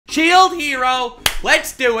Shield hero,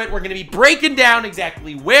 let's do it. We're gonna be breaking down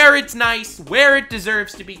exactly where it's nice, where it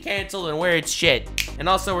deserves to be canceled, and where it's shit. And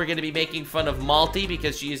also, we're gonna be making fun of Malty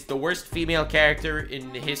because she is the worst female character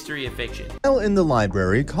in the history of fiction. While in the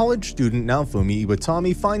library, college student Naofumi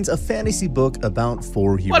Iwatani finds a fantasy book about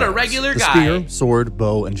 4 heroes. What a regular guy. Spear, sword,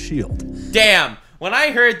 bow, and shield. Damn. When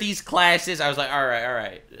I heard these classes, I was like, all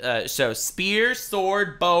right. So, spear,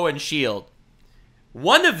 sword, bow, and shield.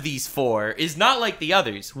 One of these 4 is not like the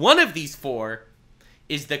others. One of these 4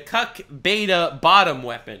 is the cuck beta bottom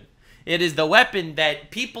weapon. It is the weapon that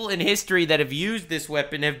people in history that have used this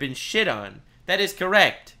weapon have been shit on. That is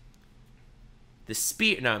correct. The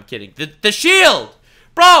spear... No, I'm kidding. The shield!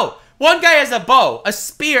 Bro, one guy has a bow, a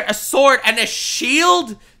spear, a sword, and a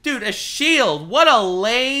shield? Dude, a shield. What a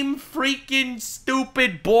lame, freaking,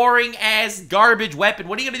 stupid, boring-ass garbage weapon.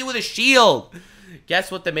 What are you gonna do with a shield? Guess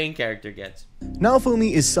what the main character gets.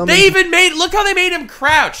 Naofumi is summoned. They even made, look how they made him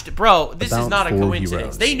crouched. Bro, this is not a coincidence.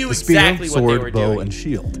 Heroes. They knew Spear, exactly what they were bow, doing. And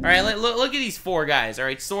shield. All right, look at these 4 guys. All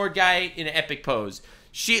right, sword guy in an epic pose.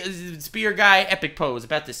 Spear guy, epic pose,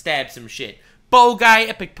 about to stab some shit. Bow guy,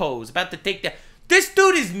 epic pose, about to take the... This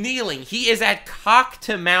dude is kneeling. He is at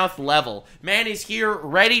cock-to-mouth level. Man is here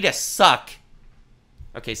ready to suck.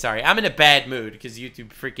 Okay, sorry. I'm in a bad mood because YouTube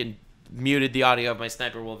freaking muted the audio of my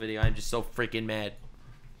Sniper Wolf video. I'm just so freaking mad.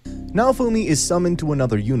 Naofumi is summoned to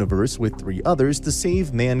another universe with 3 others to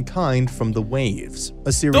save mankind from the Waves,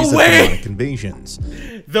 a series of demonic invasions.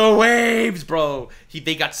 The Waves, bro!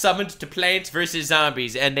 They got summoned to Plants vs.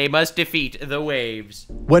 Zombies, and they must defeat the Waves.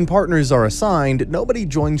 When partners are assigned, nobody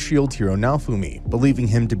joins Shield hero Naofumi, believing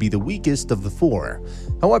him to be the weakest of the 4.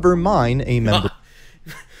 However, Mine, a member...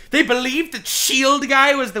 They believed that Shield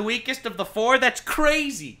guy was the weakest of the 4? That's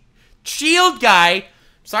crazy! Shield guy...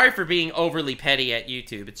 Sorry for being overly petty at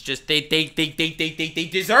YouTube. It's just they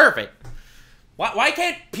deserve it. Why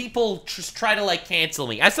can't people just try to like cancel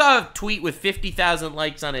me? I saw a tweet with 50,000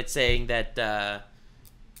 likes on it saying that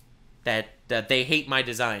that they hate my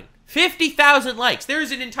design. 50,000 likes.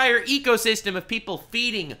 There's an entire ecosystem of people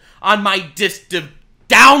feeding on my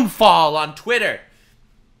downfall on Twitter.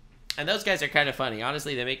 And those guys are kind of funny.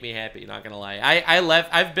 Honestly, they make me happy, not gonna lie.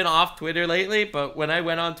 I've been off Twitter lately, but when I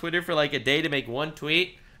went on Twitter for like a day to make one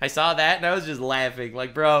tweet, I saw that and I was just laughing.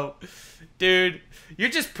 Like, bro, dude, you're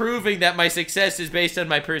just proving that my success is based on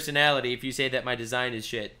my personality if you say that my design is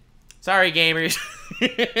shit. Sorry, gamers.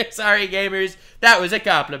 Sorry, gamers. That was a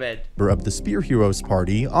compliment. Of the Spear Heroes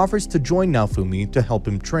party offers to join Naofumi to help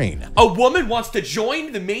him train. A woman wants to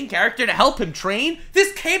join the main character to help him train?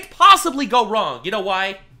 This can't possibly go wrong. You know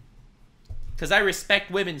why? Because I respect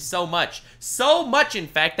women so much. So much, in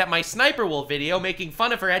fact, that my Sniper Wolf video making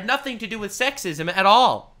fun of her had nothing to do with sexism at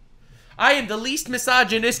all. I am the least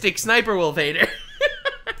misogynistic Sniper Wolf hater.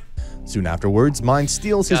 Soon afterwards, Mine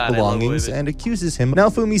steals his belongings and accuses him.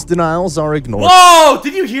 Naofumi's denials are ignored. Whoa!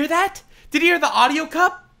 Did you hear that? Did you hear the audio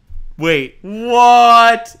cup? Wait,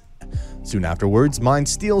 what? Soon afterwards, Mine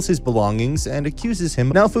steals his belongings and accuses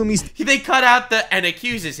him. Naofumi's... They cut out the and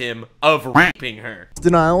accuses him of raping her.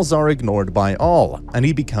 Denials are ignored by all, and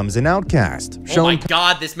he becomes an outcast. Oh my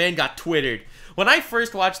god, this man got twittered. When I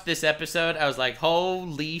first watched this episode, I was like,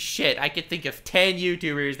 holy shit, I could think of 10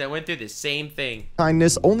 YouTubers that went through the same thing.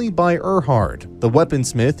 Kindness only by Erhard, the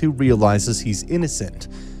weaponsmith who realizes he's innocent.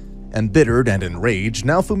 Embittered and enraged,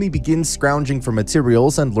 Naofumi begins scrounging for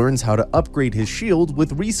materials and learns how to upgrade his shield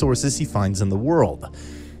with resources he finds in the world.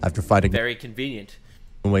 After fighting very convenient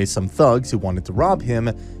away some thugs who wanted to rob him,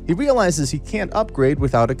 he realizes he can't upgrade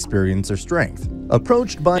without experience or strength.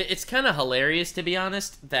 Approached by... It's kind of hilarious, to be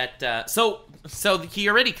honest, that, so he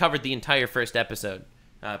already covered the entire first episode,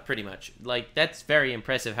 pretty much. Like, that's very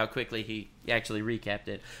impressive how quickly he actually recapped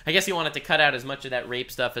it. I guess he wanted to cut out as much of that rape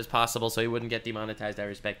stuff as possible so he wouldn't get demonetized. I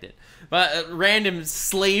respect it. But random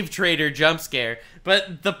slave trader jump scare.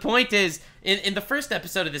 But the point is, in the first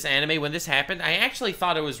episode of this anime, when this happened, I actually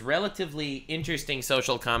thought it was relatively interesting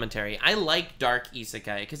social commentary. I like dark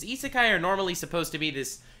isekai, because isekai are normally supposed to be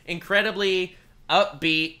this incredibly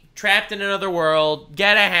upbeat, trapped in another world,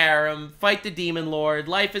 get a harem, fight the demon lord,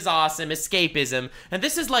 life is awesome, escapism, and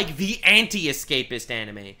this is like the anti-escapist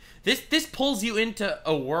anime. This pulls you into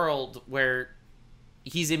a world where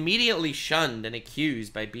he's immediately shunned and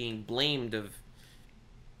accused by being blamed of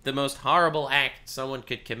the most horrible act someone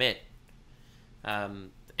could commit.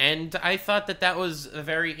 And I thought that was a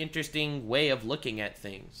very interesting way of looking at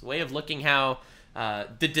things, a way of looking how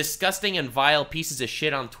the disgusting and vile pieces of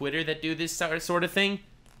shit on Twitter that do this sort of thing,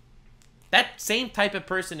 that same type of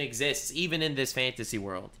person exists even in this fantasy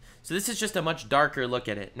world. So this is just a much darker look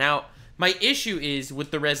at it. Now, My issue is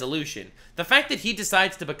with the resolution. The fact that he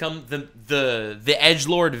decides to become the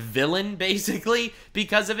edgelord villain, basically,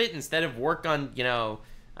 because of it, instead of work on,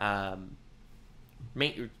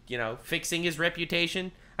 fixing his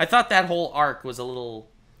reputation. I thought that whole arc was a little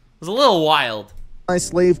wild. By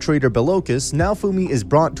slave trader Belocus, Naofumi is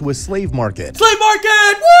brought to a slave market. Slave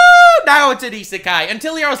market! Woo! Now it's an isekai.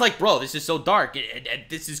 Until here I was like, bro, this is so dark.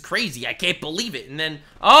 This is crazy. I can't believe it. And then,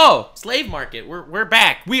 oh, slave market. We're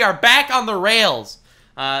back. We are back on the rails.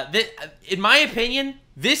 In my opinion,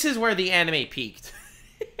 this is where the anime peaked.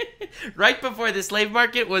 Right before the slave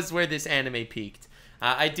market was where this anime peaked.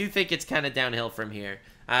 I do think it's kind of downhill from here.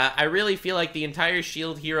 I really feel like the entire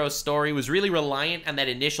Shield Hero story was really reliant on that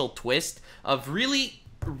initial twist of really,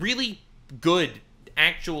 really good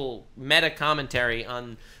actual meta commentary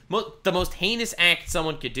on the most heinous act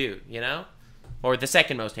someone could do, Or the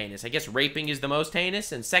second most heinous. I guess raping is the most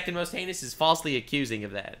heinous, and second most heinous is falsely accusing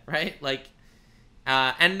of that, right? Like,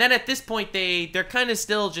 and then at this point, they're kind of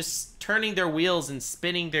still just turning their wheels and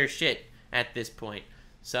spinning their shit at this point.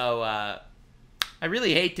 So, I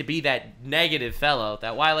really hate to be that negative fellow,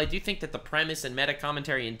 that while I do think that the premise and meta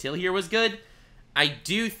commentary until here was good, I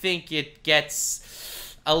do think it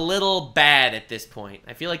gets a little bad at this point.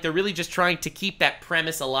 I feel like they're really just trying to keep that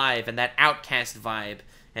premise alive and that outcast vibe,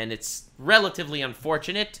 and it's relatively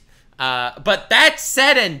unfortunate. But that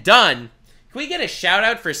said and done, can we get a shout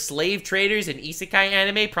out for slave traders in isekai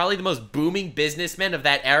anime? Probably the most booming businessmen of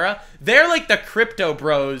that era. They're like the crypto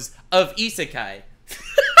bros of isekai.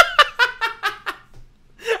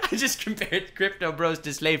 I just compared crypto bros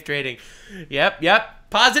to slave trading. Yep.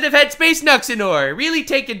 Positive headspace Nuxanor. Really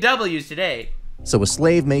taking W's today. So a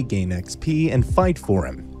slave may gain XP and fight for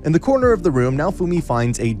him. In the corner of the room, Naofumi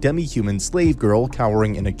finds a demi-human slave girl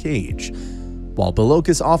cowering in a cage. While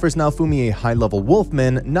Belocus offers Naofumi a high-level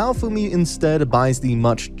wolfman, Naofumi instead buys the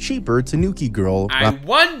much cheaper Tanuki girl. I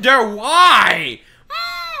wonder why!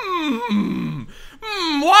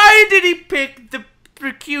 Why did he pick the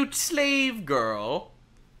cute slave girl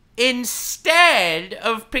instead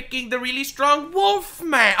of picking the really strong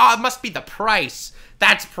wolfman? Oh, it must be the price.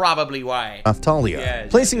 That's probably why. Raphtalia.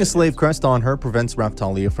 Yes, Placing a slave crest on her prevents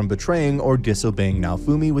Raphtalia from betraying or disobeying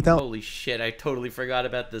Naofumi without— Holy shit, I totally forgot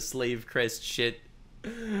about the slave crest shit.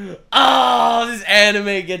 Oh, this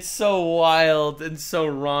anime gets so wild and so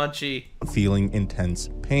raunchy. Feeling intense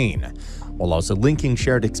pain, while also linking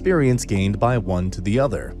shared experience gained by one to the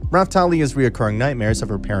other. Raphtalia's reoccurring nightmares of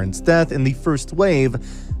her parents' death in the first wave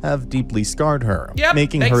have deeply scarred her,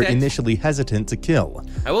 making her initially hesitant to kill.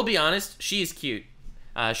 I will be honest, she is cute.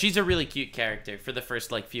 She's a really cute character for the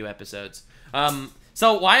first, few episodes.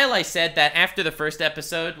 So while I said that after the first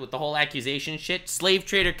episode with the whole accusation shit, Slave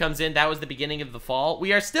Trader comes in, that was the beginning of the fall,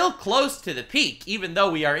 we are still close to the peak, even though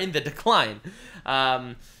we are in the decline.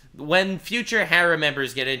 When future harem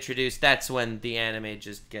members get introduced, that's when the anime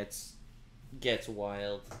just gets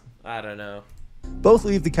wild. I don't know. Both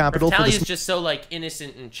leave the capital. Talia's just so,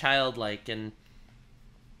 innocent and childlike, and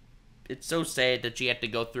it's so sad that she had to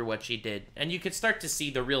go through what she did. And you could start to see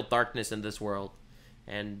the real darkness in this world.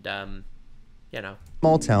 And,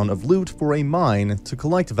 small town of loot for a mine to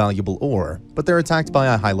collect valuable ore, but they're attacked by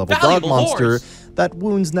a high-level dog monster that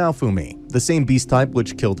wounds Naofumi, the same beast type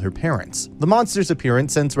which killed her parents. The monster's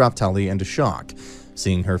appearance sends Raphtalia into shock.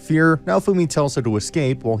 Seeing her fear, Naofumi tells her to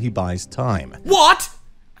escape while he buys time. What?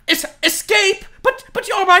 Escape? But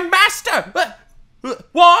you're my master!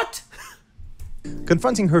 What?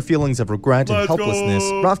 Confronting her feelings of regret and helplessness,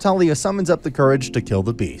 Raphtalia summons up the courage to kill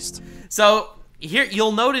the beast. So, here,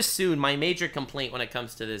 you'll notice soon my major complaint when it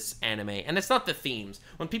comes to this anime, and it's not the themes.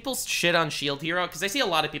 When people shit on Shield Hero, because I see a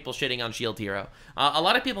lot of people shitting on Shield Hero, a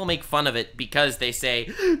lot of people make fun of it because they say,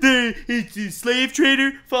 it's a slave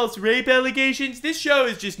trader, false rape allegations, this show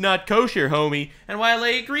is just not kosher, homie. And while I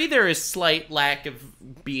agree there is slight lack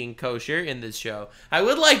of being kosher in this show, I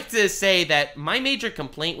would like to say that my major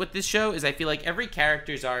complaint with this show is I feel like every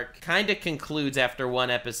character's arc kind of concludes after one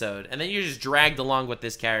episode, and then you're just dragged along with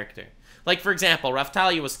this character. Like, for example,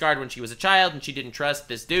 Raphtalia was scarred when she was a child, and she didn't trust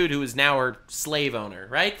this dude who is now her slave owner,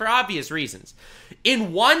 right? For obvious reasons.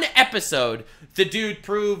 In one episode, the dude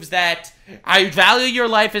proves that I value your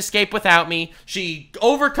life, escape without me. She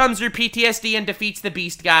overcomes her PTSD and defeats the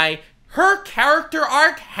beast guy. Her character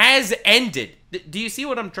arc has ended. Do you see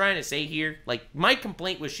what I'm trying to say here? My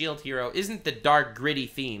complaint with Shield Hero isn't the dark, gritty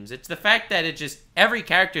themes. It's the fact that every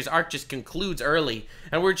character's arc just concludes early,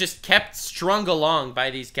 and we're just kept strung along by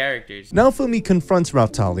these characters. Naofumi confronts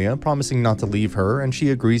Raphtalia, promising not to leave her, and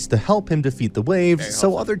she agrees to help him defeat the waves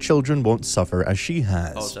so other children won't suffer as she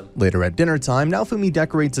has. Later at dinner time, Naofumi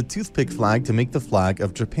decorates a toothpick flag to make the flag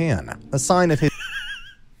of Japan, a sign of his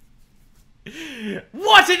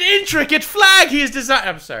an intricate flag he has designed.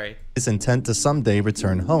 I'm sorry. His intent to someday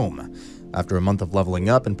return home. After a month of leveling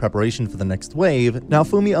up in preparation for the next wave,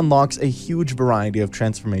 Naofumi unlocks a huge variety of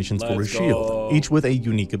transformations for his shield, each with a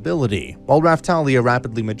unique ability, while Raphtalia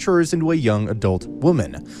rapidly matures into a young adult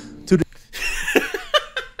woman.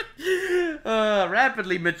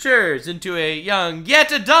 Rapidly matures into a young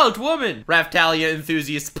yet adult woman. Raphtalia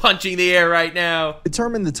enthusiasts punching the air right now. To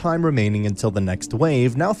determine the time remaining until the next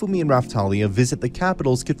wave, Naofumi and Raphtalia visit the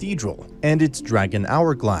capital's cathedral and its dragon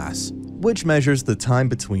hourglass, which measures the time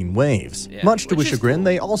between waves. Yeah, Much to his chagrin, cool.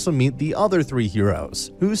 they also meet the other 3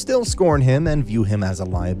 heroes, who still scorn him and view him as a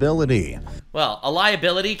liability. Well, a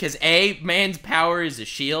liability because A, man's power is a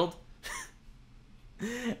shield.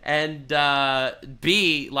 And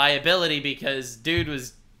B, liability because dude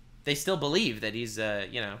they still believe that he's,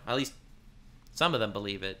 you know, at least some of them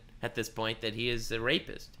believe it at this point, that he is a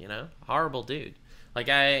rapist, you know? Horrible dude. Like,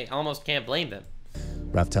 I almost can't blame them.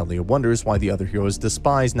 Raphtalia wonders why the other heroes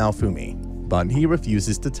despise Naofumi, but he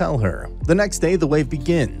refuses to tell her. The next day, the wave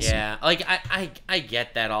begins. Yeah, like, I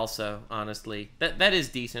get that also, honestly. That is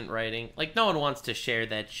decent writing. Like, no one wants to share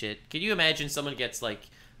that shit. Can you imagine someone gets, like...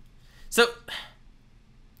 So...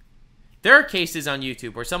 There are cases on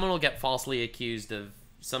YouTube where someone will get falsely accused of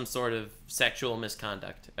some sort of sexual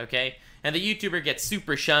misconduct, okay? And the YouTuber gets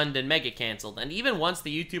super shunned and mega canceled, and even once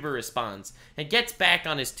the YouTuber responds and gets back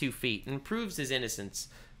on his 2 feet and proves his innocence,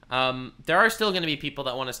 there are still going to be people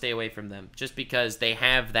that want to stay away from them just because they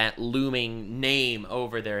have that looming name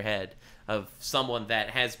over their head of someone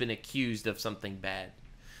that has been accused of something bad.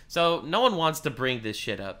 So no one wants to bring this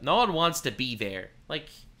shit up. No one wants to be there. Like...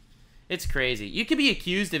 It's crazy. You could be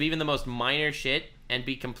accused of even the most minor shit and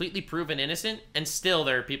be completely proven innocent, and still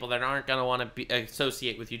there are people that aren't going to want to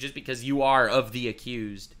associate with you just because you are of the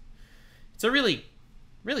accused. It's a really,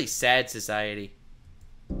 really sad society.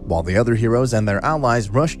 While the other heroes and their allies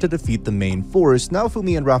rush to defeat the main force,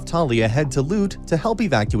 Naofumi and Raphtalia head to Loot to help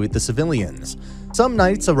evacuate the civilians. Some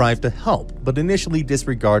knights arrive to help, but initially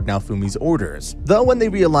disregard Naofumi's orders. Though when they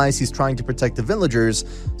realize he's trying to protect the villagers,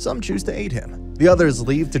 some choose to aid him. The others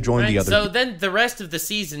leave to join the other. So then the rest of the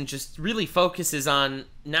season just really focuses on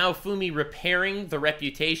Naofumi repairing the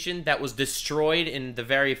reputation that was destroyed in the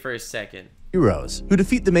very first second. Heroes, who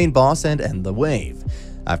defeat the main boss and end the wave.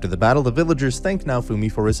 After the battle, the villagers thank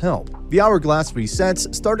Naofumi for his help. The hourglass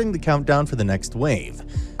resets, starting the countdown for the next wave.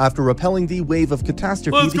 After repelling the wave of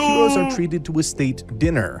catastrophe, the heroes are treated to a state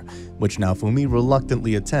dinner, which Naofumi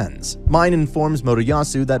reluctantly attends. Mine informs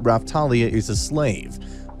Motoyasu that Raphtalia is a slave,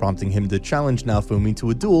 prompting him to challenge Naofumi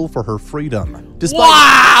to a duel for her freedom.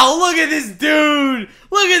 Wow! Look at this dude!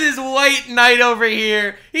 Look at this white knight over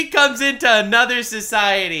here! He comes into another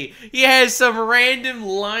society. He has some random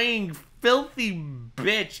lying, filthy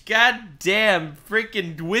bitch, goddamn,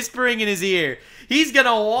 freaking whispering in his ear. He's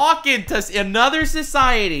gonna walk into another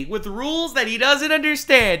society with rules that he doesn't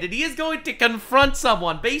understand, and he is going to confront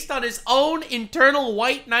someone based on his own internal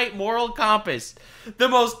white knight moral compass. The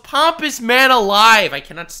most pompous man alive. I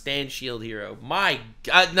cannot stand Shield Hero. My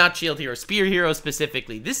God, not Shield Hero, Spear Hero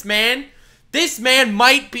specifically. This man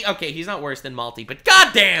might be... Okay, he's not worse than Malty, but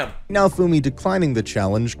goddamn! Naofumi declining the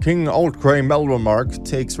challenge, King Altcray Melromark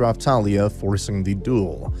takes Raphtalia, forcing the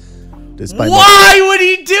duel. Why would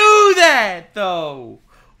he do that, though?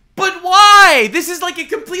 But why? This is like a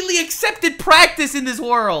completely accepted practice in this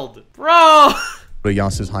world. Bro!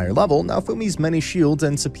 Yasu's higher level, Naofumi's many shields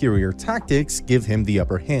and superior tactics give him the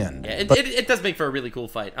upper hand. Yeah, it does make for a really cool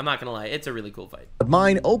fight. I'm not gonna lie, it's a really cool fight. But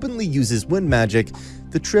Mine openly uses wind magic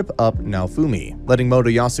to trip up Naofumi, letting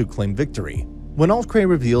Motoyasu claim victory. When Altcray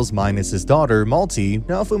reveals Mine is his daughter, Malty,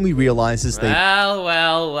 Naofumi realizes they—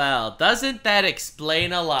 Well, doesn't that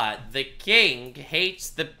explain a lot? The king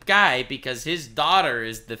hates the guy because his daughter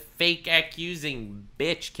is the fake accusing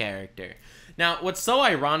bitch character. Now, what's so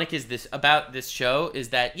ironic is about this show is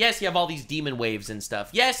that, yes, you have all these demon waves and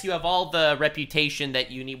stuff. Yes, you have all the reputation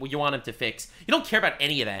that you want him to fix. You don't care about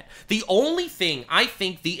any of that. The only thing I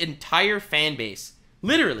think the entire fan base,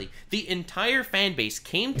 literally, the entire fan base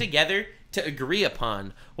came together to agree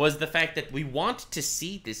upon was the fact that we want to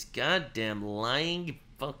see this goddamn lying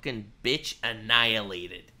fucking bitch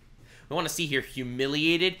annihilated. We want to see her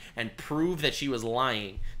humiliated and prove that she was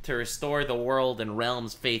lying to restore the world and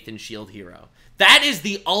realm's faith in Shield Hero. That is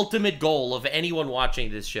the ultimate goal of anyone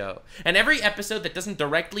watching this show. And every episode that doesn't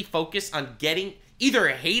directly focus on either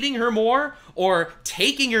hating her more or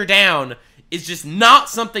taking her down is just not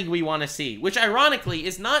something we want to see, which ironically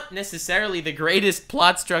is not necessarily the greatest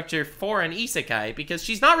plot structure for an isekai because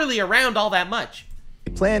she's not really around all that much.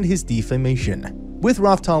 Planned his defamation. With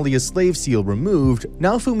Raphtalia's slave seal removed,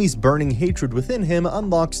 Naofumi's burning hatred within him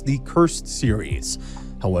unlocks the Cursed series.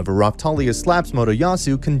 However, Raphtalia slaps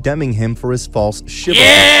Motoyasu, condemning him for his false chivalry.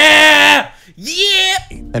 Yeah! Yeah!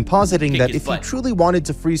 And positing that his if butt. he truly wanted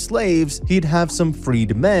to free slaves, he'd have some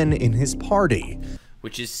freed men in his party.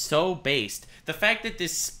 Which is so based. The fact that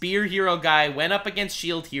this Spear Hero guy went up against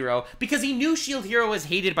Shield Hero because he knew Shield Hero was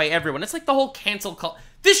hated by everyone. It's like the whole cancel culture.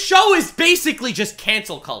 This show is basically just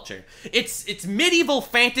cancel culture. It's medieval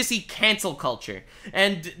fantasy cancel culture.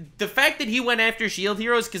 And the fact that he went after Shield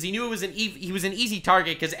Heroes because he knew it was he was an easy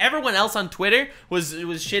target because everyone else on Twitter was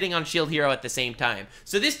shitting on Shield Hero at the same time.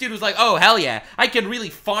 So this dude was like, oh, hell yeah. I can really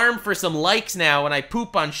farm for some likes now when I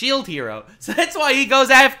poop on Shield Hero. So that's why he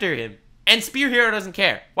goes after him. And Spear Hero doesn't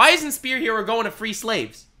care. Why isn't Spear Hero going to free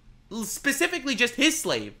slaves? Specifically just his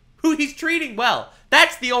slave, who he's treating well.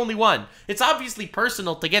 That's the only one. It's obviously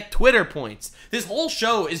personal to get Twitter points. This whole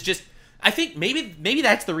show is just... I think maybe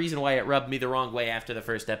that's the reason why it rubbed me the wrong way after the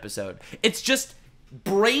first episode. It's just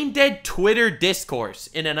brain-dead Twitter discourse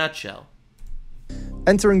in a nutshell.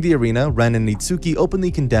 Entering the arena, Ren and Nitsuki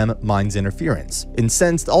openly condemn Mind's interference.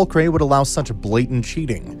 Incensed, Alcree would allow such blatant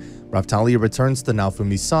cheating. Raphtalia returns to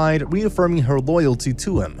Naofumi's side, reaffirming her loyalty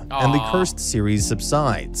to him, and the cursed series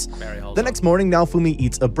subsides. The next morning, Naofumi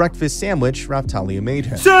eats a breakfast sandwich Raphtalia made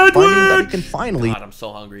him, finding that he can finally I'm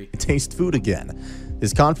so hungry. taste food again.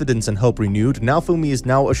 His confidence and hope renewed, Naofumi is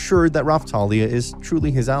now assured that Raphtalia is truly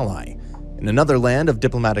his ally. In another land of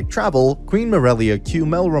diplomatic travel, Queen Morelia Q.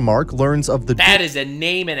 Melremark learns of the That is a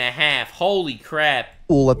name and a half. Holy crap.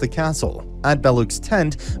 duel at the castle. At Beluk's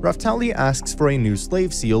tent, Raphtalia asks for a new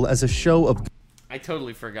slave seal as a show of... I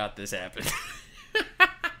totally forgot this happened.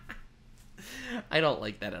 I don't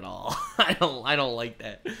like that at all. I don't like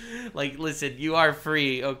that. Like, listen, you are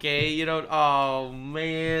free, okay? You don't... Oh,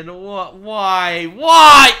 man. What?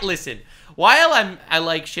 Why? Listen. While I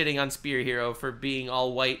like shitting on Spear Hero for being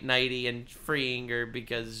all white knighty and freeing her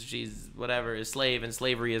because she's, whatever, a slave and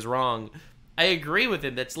slavery is wrong, I agree with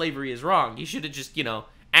him that slavery is wrong. He should have just, you know,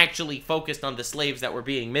 actually focused on the slaves that were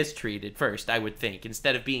being mistreated first, I would think,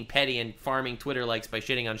 instead of being petty and farming Twitter likes by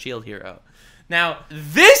shitting on Shield Hero. Now,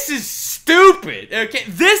 this is stupid, okay?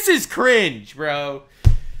 This is cringe, bro.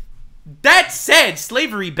 That said,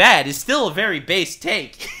 slavery bad is still a very base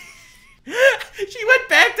take. She went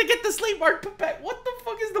back to get the slave mark put back. What the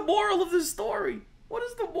fuck is the moral of this story? What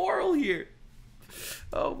is the moral here?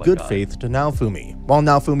 Oh my good God. faith to Naofumi, while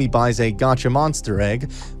Naofumi buys a gotcha monster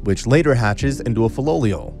egg, which later hatches into a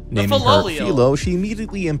Filolio. Naming her Philo, she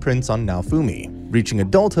immediately imprints on Naofumi, reaching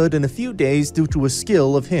adulthood in a few days due to a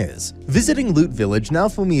skill of his. Visiting Loot Village,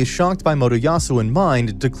 Naofumi is shocked by Motoyasu in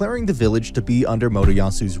mind, declaring the village to be under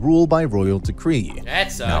Motoyasu's rule by royal decree.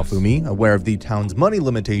 That sucks. Naofumi, aware of the town's money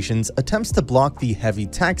limitations, attempts to block the heavy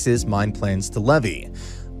taxes Mind plans to levy.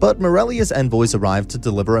 But Morelia's envoys arrive to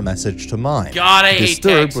deliver a message to Mind. God, I hate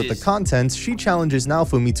Disturbed taxes. with the contents, she challenges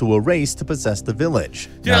Naofumi to a race to possess the village.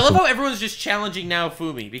 Dude, I love how everyone's just challenging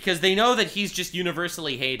Naofumi because they know that he's just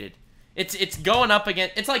universally hated. It's going up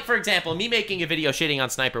against... It's like, for example, me making a video shitting on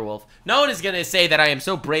Sniper Wolf. No one is going to say that I am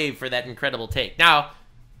so brave for that incredible take. Now,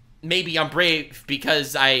 maybe I'm brave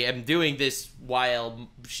because I am doing this while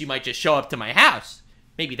she might just show up to my house.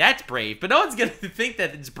 Maybe that's brave, but no one's going to think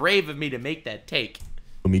that it's brave of me to make that take.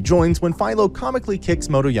 Naofumi joins when Philo comically kicks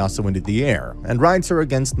Motoyasu into the air and rides her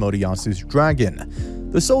against Motoyasu's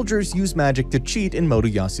dragon. The soldiers use magic to cheat in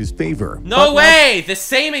Motoyasu's favor. No way! The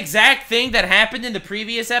same exact thing that happened in the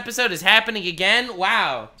previous episode is happening again?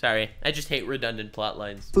 Wow. Sorry, I just hate redundant plot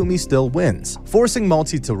lines. Naofumi still wins, forcing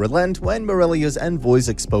Malti to relent when Morelia's envoys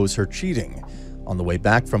expose her cheating. On the way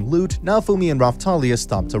back from loot, Naofumi and Raphtalia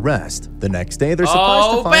stop to rest. The next day, they're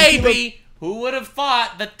surprised to find baby! Who would have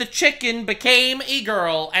thought that the chicken became a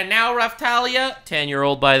girl, and now Raphtalia,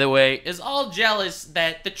 10-year-old by the way, is all jealous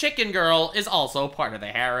that the chicken girl is also part of the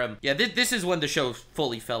harem. Yeah, this is when the show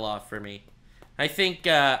fully fell off for me. I think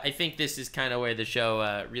this is kind of where the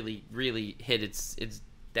show really hit its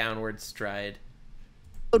downward stride.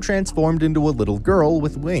 Transformed into a little girl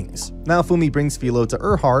with wings. Naofumi brings Philo to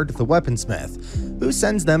Erhard, the weaponsmith, who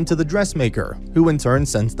sends them to the dressmaker, who in turn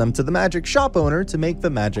sends them to the magic shop owner to make the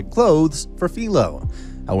magic clothes for Philo.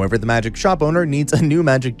 However, the magic shop owner needs a new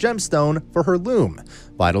magic gemstone for her loom,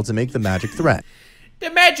 vital to make the magic threat. The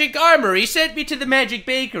magic armory sent me to the magic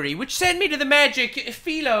bakery, which sent me to the magic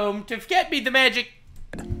philo to get me the magic...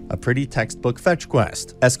 A pretty textbook fetch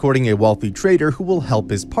quest. Escorting a wealthy trader who will help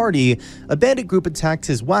his party, a bandit group attacks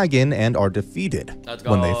his wagon and are defeated. Let's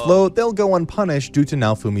go. When they float, they'll go unpunished due to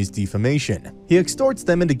Naofumi's defamation. He extorts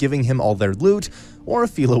them into giving him all their loot, or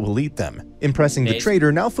Philo will eat them. Impressing the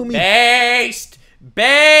trader, Naofumi...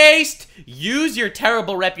 Based! Use your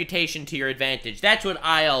terrible reputation to your advantage. That's what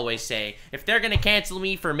I always say. If they're gonna cancel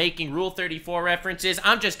me for making Rule 34 references,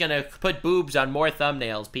 I'm just gonna put boobs on more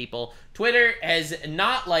thumbnails, people. Twitter has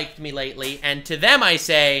not liked me lately, and to them I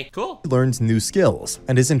say, cool. He learns new skills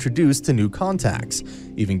and is introduced to new contacts,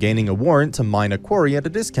 even gaining a warrant to mine a quarry at a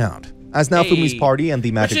discount. As Naofumi's party and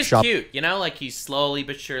the magic shop— which is cute, you know? Like, he's slowly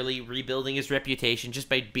but surely rebuilding his reputation just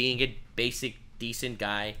by being a basic, decent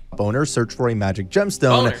guy. Owner search for a magic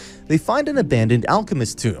gemstone. They find an abandoned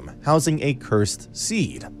alchemist tomb housing a cursed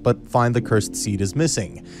seed, but find the cursed seed is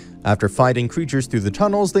missing. After fighting creatures through the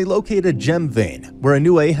tunnels, they locate a gem vein, where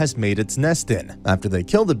Inoue has made its nest in. After they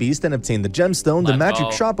kill the beast and obtain the gemstone, the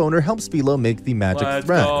magic shop owner helps Philo make the magic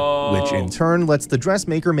thread, which in turn lets the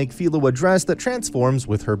dressmaker make Philo a dress that transforms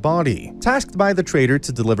with her body. Tasked by the trader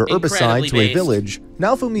to deliver herbicide to a village,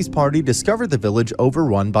 Naofumi's party discover the village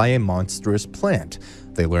overrun by a monstrous plant.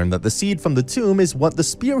 They learn that the seed from the tomb is what the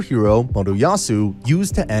spear hero, Moroyasu,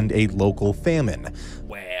 used to end a local famine.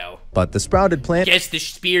 Wow. But the sprouted plant— guess the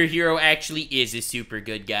spear hero actually is a super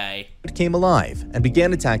good guy. —came alive and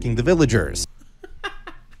began attacking the villagers.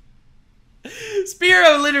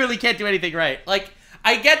 Spearow literally can't do anything right. Like,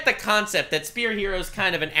 I get the concept that Spear Hero's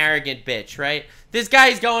kind of an arrogant bitch, right? This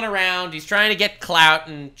guy's going around, he's trying to get clout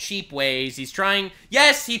in cheap ways, he's trying—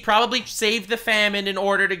 yes, he probably saved the famine in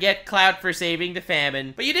order to get clout for saving the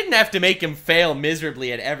famine, but you didn't have to make him fail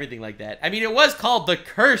miserably at everything like that. I mean, it was called the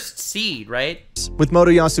Cursed Seed, right? With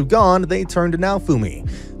Moroyasu gone, they turn to Naofumi,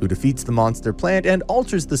 who defeats the monster plant and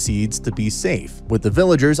alters the seeds to be safe. With the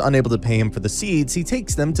villagers unable to pay him for the seeds, he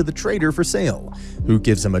takes them to the trader for sale, who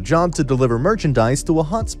gives him a job to deliver merchandise to a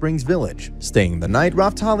hot springs village. Staying the night,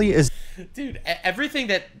 Raftali is— dude, everything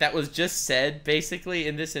that was just said, basically,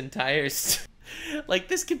 in this entire like,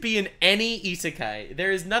 this could be in any isekai.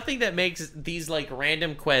 There is nothing that makes these, like,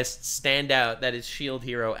 random quests stand out that is Shield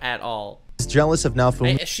Hero at all. jealous of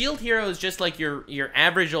Naofumi. Shield Hero is just like your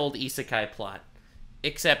average old isekai plot,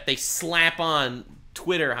 except they slap on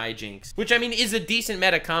Twitter hijinks, which, I mean, is a decent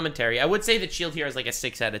meta commentary. I would say that Shield Hero is like a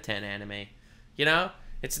 6 out of 10 anime. You know?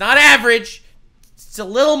 It's not average. It's a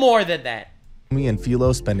little more than that. Me and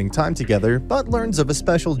Philo spending time together, but learns of a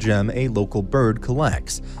special gem a local bird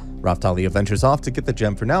collects. Raftali ventures off to get the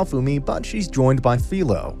gem for Naofumi, but she's joined by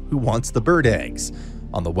Philo, who wants the bird eggs.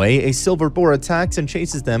 On the way, a silver boar attacks and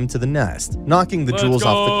chases them to the nest, knocking the jewels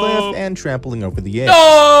off the cliff and trampling over the eggs.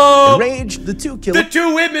 No! Enraged, the two kill— the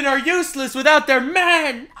two women are useless without their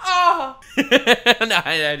man! Oh! No,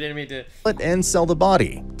 I didn't mean to. And sell the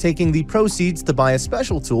body, taking the proceeds to buy a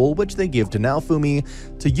special tool which they give to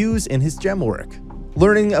Naofumi to use in his gem work.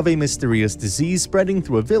 Learning of a mysterious disease spreading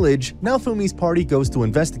through a village, Naofumi's party goes to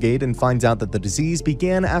investigate and finds out that the disease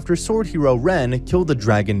began after sword hero Ren killed a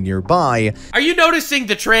dragon nearby. Are you noticing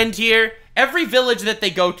the trend here? Every village that they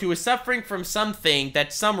go to is suffering from something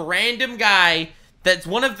that some random guy that's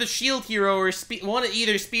one of the shield hero or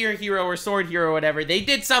either spear hero or sword hero or whatever, they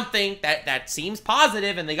did something that seems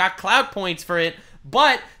positive and they got clout points for it,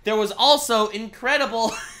 but there was also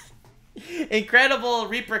incredible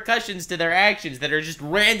repercussions to their actions that are just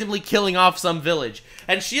randomly killing off some village.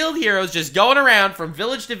 And shield heroes just going around from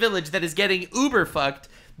village to village that is getting uber fucked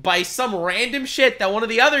by some random shit that one of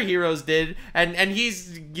the other heroes did, and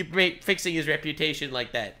he's fixing his reputation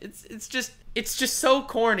like that. It's just so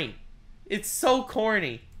corny. It's so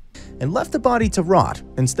corny. And left the body to rot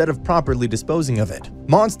instead of properly disposing of it.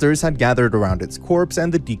 Monsters had gathered around its corpse,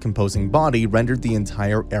 and the decomposing body rendered the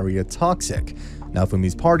entire area toxic.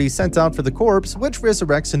 Naofumi's party sent out for the corpse, which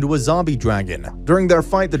resurrects into a zombie dragon. During their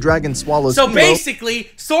fight, the dragon swallows So basically,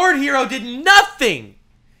 Sword Hero did nothing!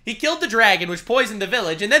 He killed the dragon, which poisoned the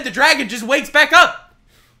village, and then the dragon just wakes back up!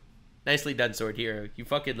 Nicely done, Sword Hero. You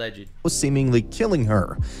fucking legend. Seemingly killing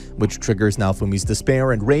her, which triggers Naofumi's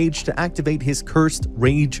despair and rage to activate his cursed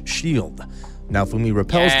rage shield. Naofumi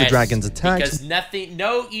repels the dragon's attacks. Because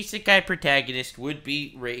no isekai protagonist would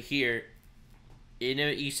be right here in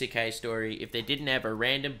an isekai story if they didn't have a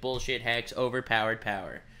random bullshit hex overpowered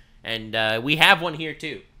power. And we have one here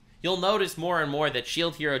too. You'll notice more and more that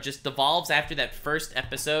Shield Hero just devolves after that first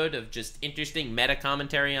episode of just interesting meta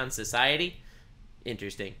commentary on society.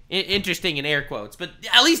 Interesting. Interesting in air quotes, but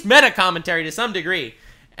at least meta commentary to some degree.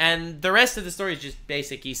 And the rest of the story is just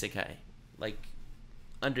basic isekai, like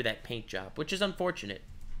under that paint job, which is unfortunate.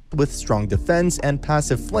 With strong defense and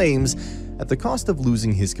passive flames at the cost of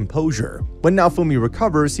losing his composure. When Naofumi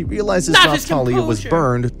recovers, he realizes Raftali was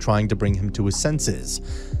burned, trying to bring him to his senses.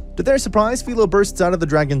 To their surprise, Philo bursts out of the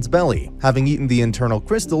dragon's belly, having eaten the internal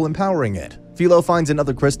crystal empowering it. Philo finds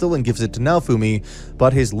another crystal and gives it to Naofumi,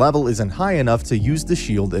 but his level isn't high enough to use the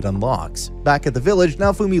shield it unlocks. Back at the village,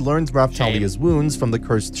 Naofumi learns Raphtalia's wounds from the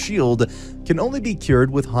cursed shield can only be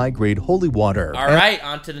cured with high-grade holy water. Alright,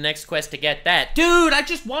 on to the next quest to get that. Dude, I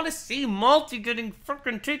just want to see Malty getting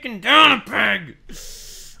fucking taken down a peg!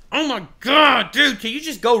 Oh my god, dude, can you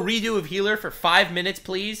just go redo of healer for 5 minutes,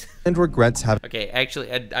 please? And regrets having... Okay,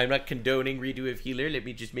 actually, I'm not condoning redo of healer. Let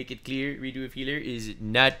me just make it clear. Redo of healer is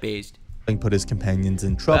not based. Put his companions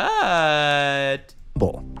in trouble.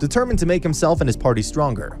 But... Determined to make himself and his party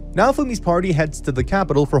stronger, Naofumi's party heads to the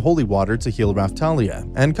capital for holy water to heal Raphtalia,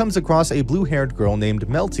 and comes across a blue-haired girl named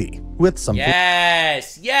Melty, with some...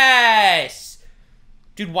 Yes! Yes!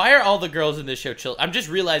 Dude, why are all the girls in this show children? I'm just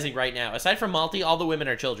realizing right now, aside from Malty, all the women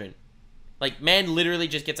are children. Like, man literally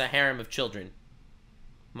just gets a harem of children.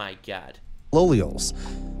 My god. Lolials.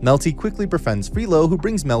 Melty quickly befriends Philo, who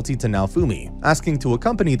brings Melty to Naofumi, asking to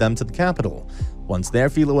accompany them to the capital. Once there,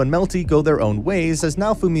 Philo and Melty go their own ways as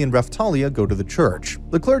Naofumi and Raphtalia go to the church.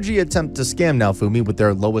 The clergy attempt to scam Naofumi with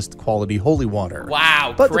their lowest quality holy water.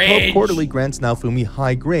 Wow, but cringe. the Pope quarterly grants Naofumi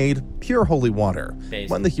high-grade, pure holy water,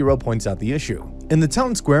 when the hero points out the issue. In the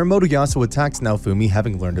town square, Motoyasu attacks Naofumi,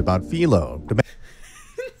 having learned about Philo.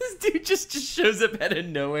 This dude just shows up out of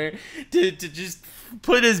nowhere to just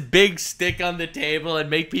put his big stick on the table and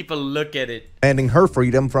make people look at it. Demanding her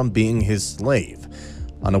freedom from being his slave.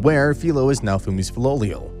 Unaware, Philo is Naofumi's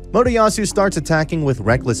Philolial. Motoyasu starts attacking with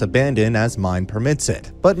reckless abandon as mind permits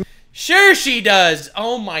it, but... Sure she does!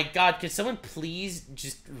 Oh my god, can someone please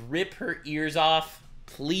just rip her ears off?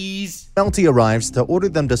 Please? Melty arrives to order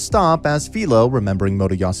them to stop as Philo, remembering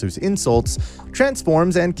Motoyasu's insults,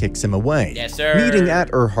 transforms and kicks him away. Yes, sir. Meeting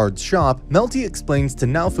at Erhard's shop, Melty explains to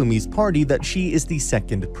Naofumi's party that she is the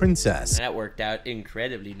second princess. That worked out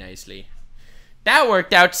incredibly nicely. That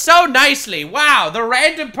worked out so nicely! Wow, the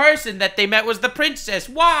random person that they met was the princess.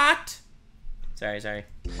 What? Sorry.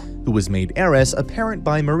 Who was made heiress apparent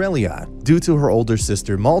by Morelia, due to her older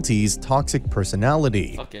sister Malty's toxic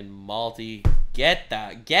personality. Fucking Malty. Get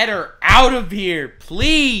her out of here,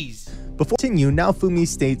 please! Before continue, Naofumi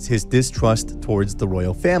states his distrust towards the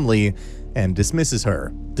royal family and dismisses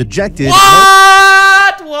her. Dejected...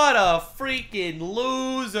 What? What a freaking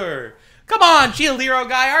loser! Come on, Shield Hero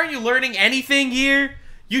guy, aren't you learning anything here?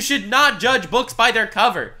 You should not judge books by their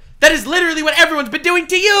cover. That is literally what everyone's been doing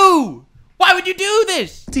to you! Why would you do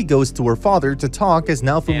this? He goes to her father to talk as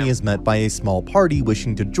Naofumi is met by a small party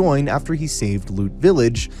wishing to join after he saved Loot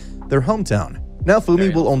Village, their hometown.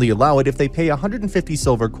 Naofumi will only allow it if they pay 150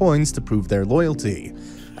 silver coins to prove their loyalty.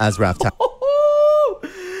 As Raphtalia...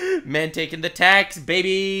 Man taking the tax,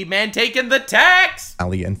 baby! Man taking the tax!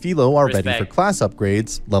 Ali and Philo are ready for class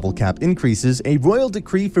upgrades, level cap increases, a royal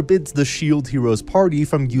decree forbids the Shield Heroes party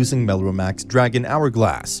from using Melromak's Dragon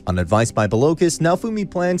Hourglass. On advice by Belokis, Naofumi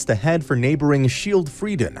plans to head for neighboring Shield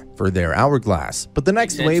Frieden for their Hourglass, but the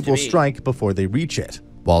next wave will strike before they reach it.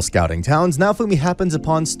 While scouting towns, Naofumi happens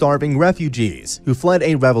upon starving refugees, who fled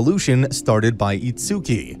a revolution started by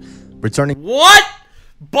Itsuki. Returning... What?!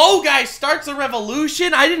 Bow Guy starts a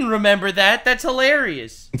revolution? I didn't remember that. That's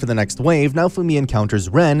hilarious. For the next wave, Naofumi encounters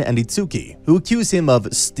Ren and Itsuki, who accuse him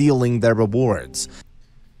of stealing their rewards.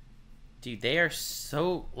 Dude, they are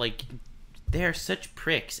so, like, they are such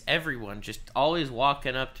pricks. Everyone just always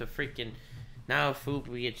walking up to freaking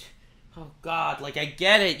Naofumi. Oh, God, like, I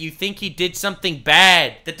get it. You think he did something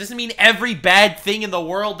bad. That doesn't mean every bad thing in the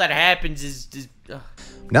world that happens is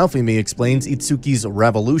Naofumi explains Itsuki's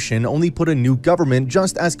revolution only put a new government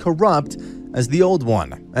just as corrupt as the old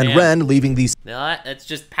one, and Ren leaving these... That's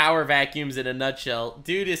just power vacuums in a nutshell.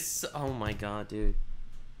 Dude is so... Oh my god, dude.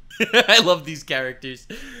 I love these characters.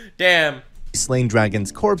 Damn. Slain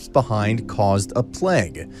dragon's corpse behind caused a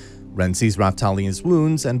plague. Ren sees Raphtalia's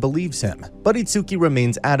wounds and believes him, but Itsuki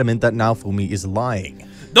remains adamant that Naofumi is lying.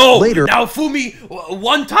 No! Later, Naofumi,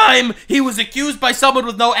 one time, he was accused by someone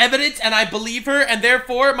with no evidence, and I believe her, and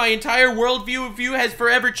therefore, my entire worldview of you has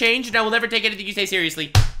forever changed, and I will never take anything you say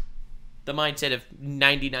seriously. The mindset of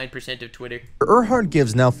 99% of Twitter. Erhard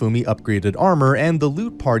gives Naofumi upgraded armor, and the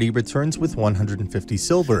loot party returns with 150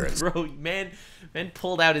 silvers. Bro, man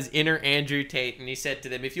pulled out his inner Andrew Tate, and he said to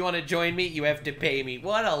them, if you want to join me, you have to pay me.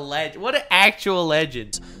 What a legend. What an actual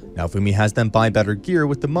legend. Naofumi has them buy better gear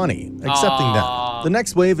with the money, accepting them. The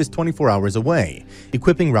next wave is 24 hours away,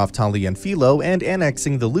 equipping Raphtalia and Philo and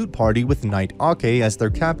annexing the loot party with Knight Ake as their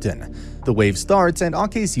captain. The wave starts, and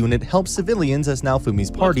Ake's unit helps civilians as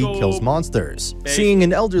Naofumi's party kills monsters. Seeing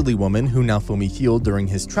an elderly woman who Naofumi healed during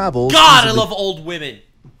his travels... God, I love old women!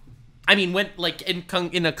 I mean, when, like,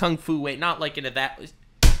 in a kung fu way, not like into that...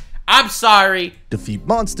 I'm sorry. Defeat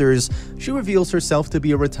monsters, she reveals herself to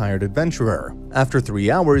be a retired adventurer. After 3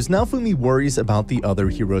 hours, Naofumi worries about the other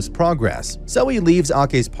heroes' progress, so he leaves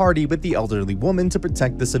Ake's party with the elderly woman to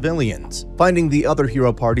protect the civilians. Finding the other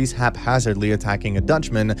hero parties haphazardly attacking a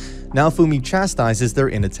Dutchman, Naofumi chastises their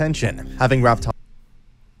inattention, having Raptalia.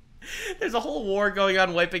 There's a whole war going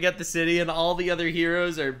on wiping out the city, and all the other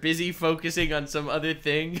heroes are busy focusing on some other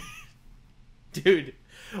thing. Dude.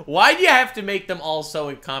 Why do you have to make them all so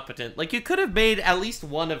incompetent? Like, you could have made at least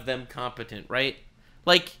one of them competent, right?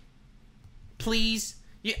 Like, please?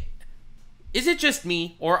 Is it just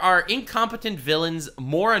me, or are incompetent villains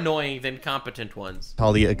more annoying than competent ones?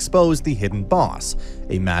 Talia exposed the hidden boss,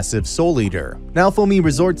 a massive soul eater. Naofumi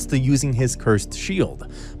resorts to using his cursed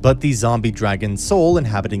shield, but the zombie dragon soul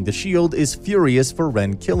inhabiting the shield is furious for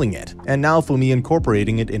Ren killing it, and Naofumi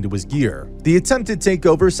incorporating it into his gear. The attempted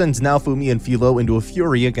takeover sends Naofumi and Philo into a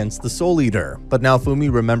fury against the soul eater, but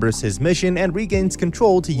Naofumi remembers his mission and regains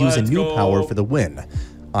control to use a new power for the win.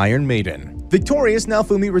 Iron Maiden. Victorious,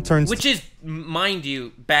 Naofumi returns, which is, mind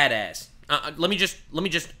you, badass. Let me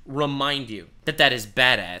just remind you that is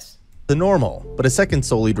badass. The normal, but a second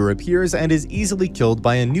soul eater appears and is easily killed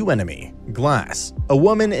by a new enemy, Glass, a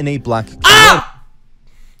woman in a black. Ah!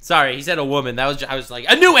 Sorry, he said a woman. I was like,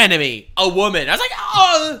 a new enemy, a woman. I was like,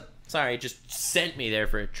 oh. Sorry, it just sent me there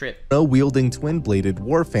for a trip. Wielding twin-bladed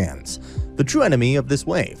war fans, the true enemy of this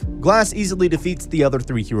wave. Glass easily defeats the other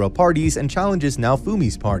 3 hero parties and challenges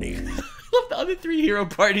Naofumi's party. The other 3 hero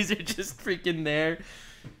parties are just freaking there.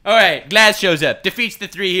 Alright, Glass shows up, defeats the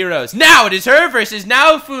 3 heroes. Now it is her versus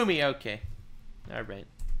Naofumi. Okay. Alright.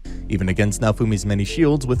 Even against Naofumi's many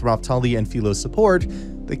shields with Raptalia and Philo's support,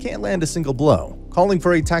 they can't land a single blow. Calling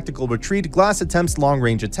for a tactical retreat, Glass attempts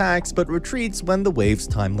long-range attacks, but retreats when the wave's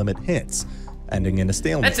time limit hits, ending in a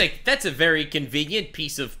stalemate. That's a very convenient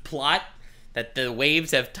piece of plot, that the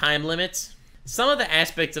waves have time limits. Some of the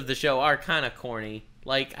aspects of the show are kind of corny.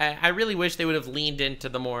 Like, I really wish they would have leaned into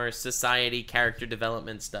the more society character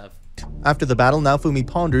development stuff. After the battle, Naofumi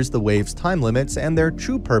ponders the wave's time limits and their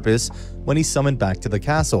true purpose when he's summoned back to the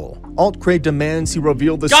castle. Alt-Cray demands he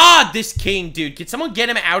reveal the this king, dude. Can someone get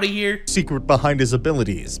him out of here? Secret behind his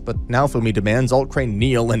abilities, but Naofumi demands Alt-Cray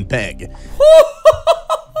kneel and beg.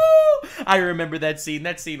 I remember that scene.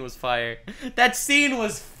 That scene was fire. That scene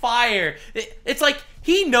was fire. It's like,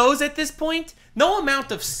 he knows at this point, no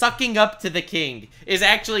amount of sucking up to the king is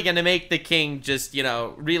actually going to make the king just,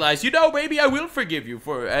 realize, maybe I will forgive you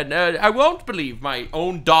and I won't believe my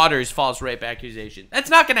own daughter's false rape accusation. That's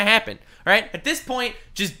not going to happen, all right? At this point,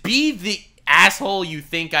 just be the asshole you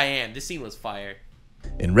think I am. This scene was fire.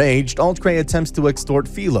 Enraged, Alt-Cray attempts to extort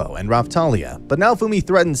Philo and Raptalia, but Naofumi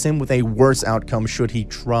threatens him with a worse outcome should he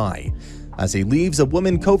try. As he leaves, a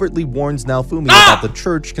woman covertly warns Naofumi about the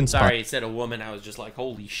church conspiring. Sorry, it said a woman. I was just like,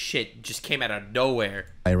 holy shit, it just came out of nowhere.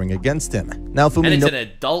 Against him. Naofumi and it's an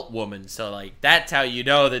adult woman, so like, that's how you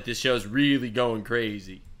know that this show's really going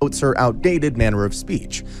crazy. Notes her outdated manner of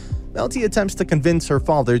speech. Melty attempts to convince her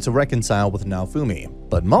father to reconcile with Naofumi,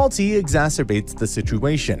 but Malty exacerbates the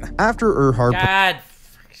situation. After Erhard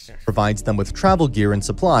provides them with travel gear and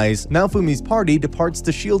supplies, Naofumi's party departs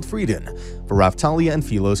to Shield Frieden for Raptalia and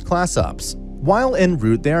Philo's class-ups. While en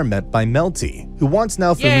route, they are met by Melty, who wants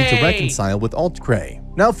Naofumi to reconcile with Alt-Cray.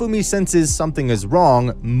 Naofumi senses something is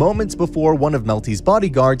wrong moments before one of Melty's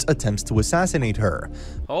bodyguards attempts to assassinate her.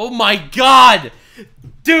 Oh my god!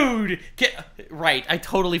 Dude! Right, I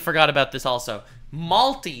totally forgot about this also.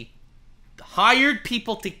 Malty hired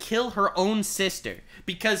people to kill her own sister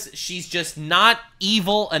because she's just not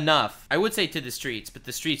evil enough. I would say to the streets, but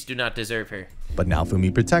the streets do not deserve her. But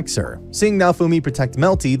Naofumi protects her. Seeing Naofumi protect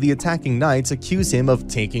Melty, the attacking knights accuse him of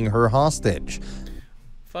taking her hostage.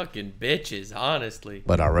 Fucking bitches, honestly.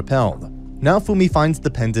 But are repelled. Naofumi finds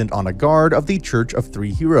the pendant on a guard of the Church of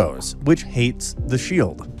Three Heroes, which hates the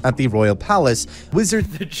shield. At the royal palace, wizard...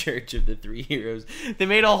 The Church of the Three Heroes. They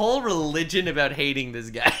made a whole religion about hating this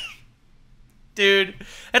guy. Dude,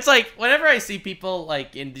 it's like, whenever I see people,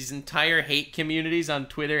 like, in these entire hate communities on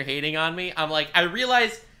Twitter hating on me, I'm like, I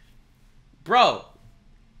realize, bro,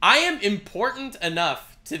 I am important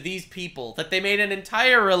enough to these people that they made an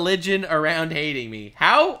entire religion around hating me.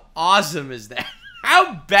 How awesome is that?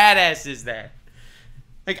 How badass is that?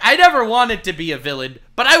 Like, I never wanted to be a villain,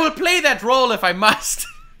 but I will play that role if I must.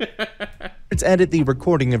 It's edited the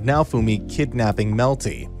recording of Naofumi kidnapping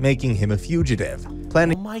Melty, making him a fugitive. Oh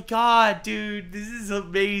my god, dude, this is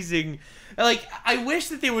amazing. Like, I wish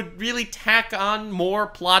that they would really tack on more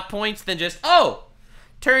plot points than just, oh,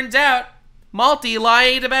 turns out Malty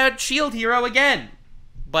lied about Shield Hero again.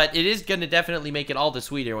 but it is going to definitely make it all the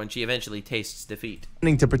sweeter when she eventually tastes defeat.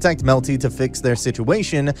 To protect Melty to fix their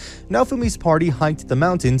situation, Naofumi's party hiked the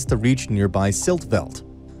mountains to reach nearby Siltveld.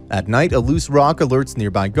 At night, a loose rock alerts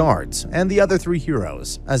nearby guards and the other three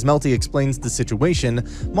heroes. As Melty explains the situation,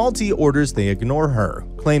 Malty orders they ignore her,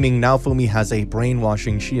 claiming Naofumi has a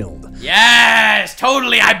brainwashing shield. Yes,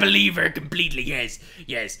 totally, I believe her completely, yes.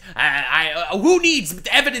 Who needs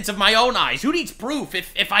evidence of my own eyes? Who needs proof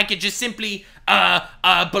if I could just simply,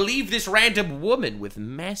 believe this random woman with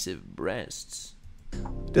massive breasts?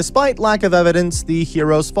 Despite lack of evidence, the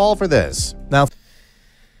heroes fall for this. Now,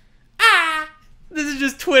 this is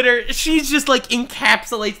just Twitter. She's just like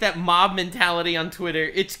encapsulates that mob mentality on Twitter.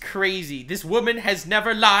 It's crazy. This woman has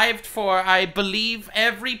never lived for, I believe,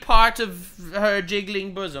 every part of her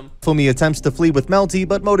jiggling bosom. Fumi attempts to flee with Melty,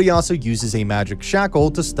 but Motoyasu uses a magic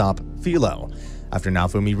shackle to stop Philo. After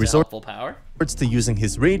Naofumi resorts to using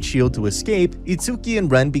his rage shield to escape, Itsuki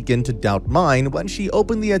and Ren begin to doubt Mine when she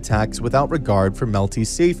openly attacks without regard for Melty's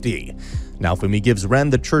safety. Naofumi gives Ren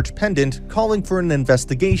the church pendant, calling for an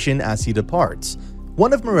investigation as he departs.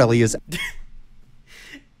 One of Morelia's...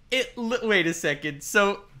 Wait a second.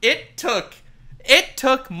 So, it took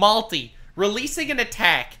Malty releasing an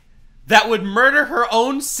attack that would murder her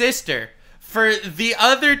own sister for the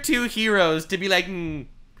other two heroes to be like,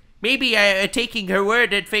 maybe taking her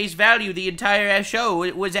word at face value the entire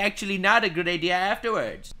show was actually not a good idea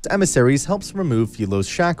afterwards. Emissaries helps remove Philo's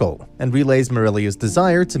shackle and relays Morelia's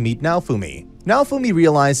desire to meet Naofumi. Naofumi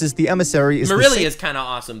realizes the emissary is Morelia's kind of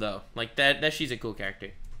awesome though. Like that she's a cool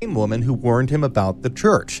character. The same woman who warned him about the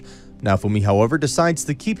church. Naofumi, however, decides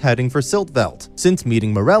to keep heading for Siltveld, since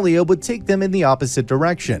meeting Morelia would take them in the opposite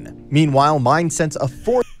direction. Meanwhile, Mine sends a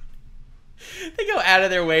fourth... They go out of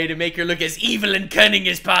their way to make her look as evil and cunning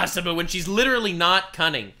as possible when she's literally not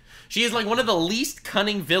cunning. She is like one of the least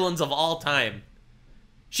cunning villains of all time.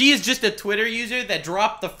 She is just a Twitter user that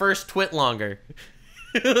dropped the first twit longer.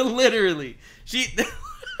 Literally. She...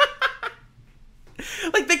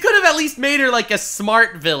 Like, they could have at least made her like a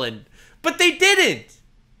smart villain. But they didn't.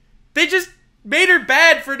 They just made her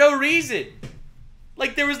bad for no reason.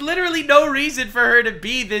 Like, there was literally no reason for her to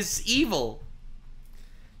be this evil.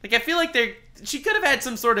 Like, I feel like she could have had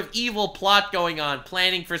some sort of evil plot going on,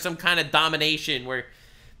 planning for some kind of domination where...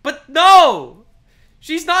 But no!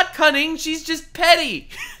 She's not cunning, she's just petty.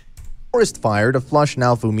 Forest fire to flush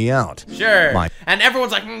Naofumi out. Sure. And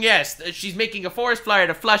everyone's like, yes, she's making a forest fire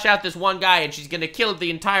to flush out this one guy and she's gonna kill the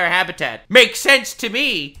entire habitat. Makes sense to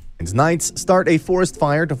me. Knights start a forest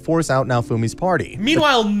fire to force out Naofumi's party.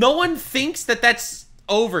 Meanwhile, no one thinks that that's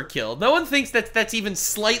overkill. No one thinks that that's even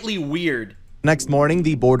slightly weird. Next morning,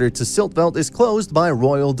 the border to Siltveld is closed by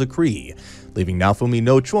royal decree, leaving Naofumi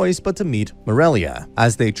no choice but to meet Morelia.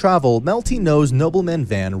 As they travel, Melty knows nobleman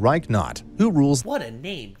Van Reichnot, who rules what a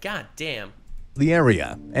name, goddamn, the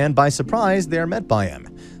area, and by surprise, they are met by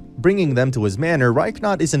him. Bringing them to his manor,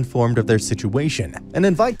 Reichnot is informed of their situation and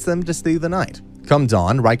invites them to stay the night. Come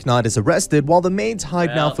dawn, Reichnot is arrested while the maids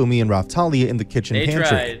hide Naofumi and Raftalia in the kitchen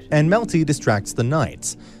pantry, and Melty distracts the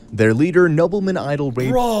knights. Their leader, nobleman idol Ray.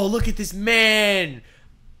 Bro, look at this man.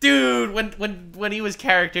 Dude, when he was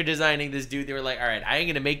character designing this dude, they were like, all right, I ain't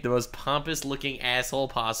gonna make the most pompous looking asshole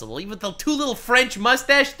possible. Even the two little French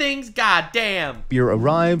mustache things, god damn. Rabier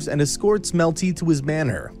arrives and escorts Melty to his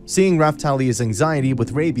manor. Seeing Raftalia's anxiety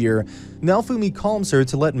with Rabier, Naofumi calms her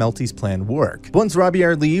to let Melty's plan work. Once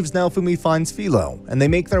Rabier leaves, Naofumi finds Philo, and they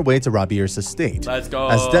make their way to Rabier's estate. Let's go.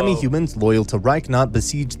 As demi-humans loyal to Reichnot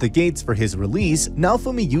besiege the gates for his release,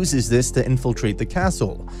 Naofumi uses this to infiltrate the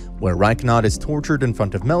castle, where Reichnot is tortured in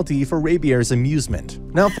front of Melty for Rabier's amusement.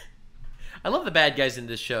 I love the bad guys in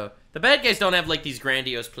this show. The bad guys don't have like these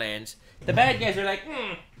grandiose plans. The bad guys are like,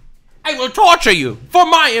 I will torture you for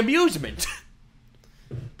my amusement.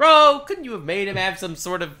 Bro, couldn't you have made him have some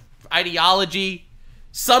sort of ideology?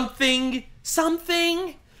 Something?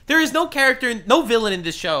 There is no character, no villain in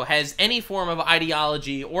this show has any form of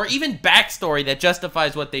ideology or even backstory that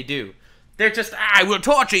justifies what they do. They're just, I will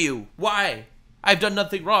torture you. Why? I've done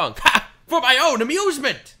nothing wrong. Ha! For my own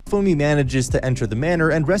amusement! Fumi manages to enter the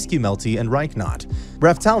manor and rescue Melty and Reichnot.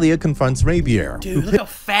 Raftalia confronts Rabier. Dude, look how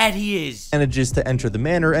fat he is. Manages to enter the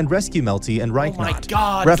manor and rescue Melty and Reichnot. Oh my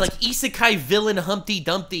god, it's like isekai villain Humpty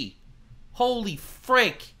Dumpty. Holy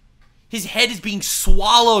frick. His head is being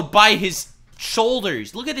swallowed by his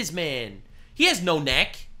shoulders. Look at this man. He has no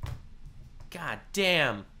neck. God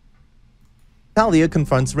damn. Talia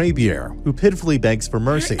confronts Rabier, who pitifully begs for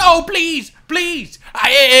mercy. No, please, please!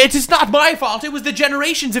 It is not my fault. It was the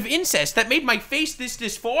generations of incest that made my face this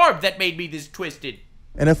disformed, that made me this twisted.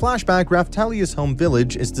 In a flashback, Raphtalia's home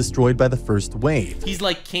village is destroyed by the first wave. He's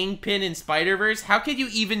like Kingpin in Spider-Verse? How could you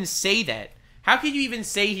even say that? How could you even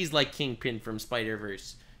say he's like Kingpin from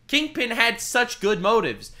Spider-Verse? Kingpin had such good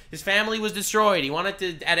motives. His family was destroyed. He wanted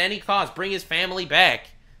to, at any cost, bring his family back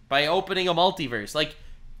by opening a multiverse. Like,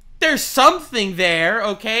 there's something there,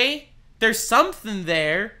 okay? There's something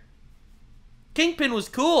there. Kingpin was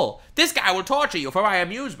cool. This guy will torture you for my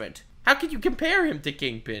amusement. How could you compare him to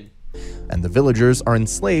Kingpin? And the villagers are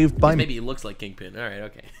enslaved by... Maybe he looks like Kingpin. Alright,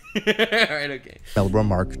 okay. Alright, okay.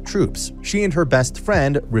 Melra troops. She and her best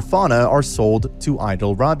friend, Rifana, are sold to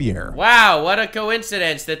Idol Rabier. Wow, what a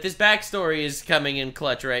coincidence that this backstory is coming in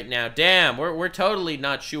clutch right now. Damn, we're totally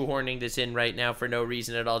not shoehorning this in right now for no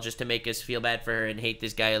reason at all, just to make us feel bad for her and hate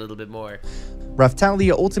this guy a little bit more.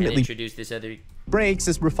 Raphtalia ultimately introduce this other... breaks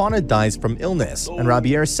as Rifana dies from illness, and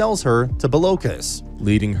Rabier sells her to Belocus,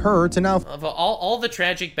 leading her to now... Of all the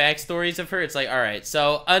tragic backstories of her, it's like, alright,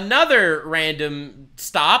 so another random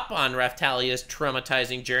stop on Raphtalia's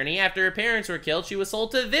traumatizing journey. After her parents were killed, she was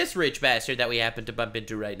sold to this rich bastard that we happen to bump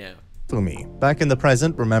into right now. Naofumi. Back in the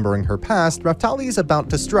present, remembering her past, Raphtali is about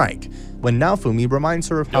to strike, when Naofumi reminds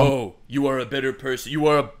her of how... No, you are a better person. You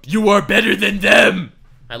are better than them!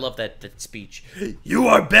 I love that speech. You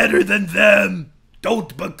are better than them!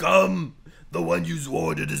 Don't become the one you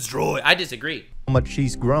swore to destroy. I disagree. How much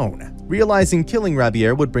she's grown. Realizing killing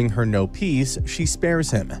Rabier would bring her no peace, she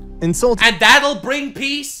spares him. Insulted... And that'll bring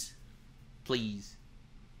peace? Please.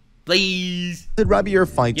 Please. Rabier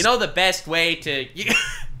fights... You know the best way to... You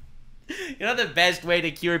know the best way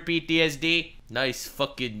to cure PTSD? Nice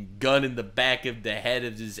fucking gun in the back of the head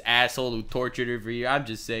of this asshole who tortured her for years. I'm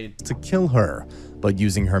just saying. To kill her. But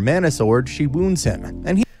using her mana sword, she wounds him.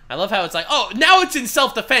 And he... I love how it's like, oh, now it's in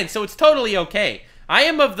self-defense, so it's totally okay. I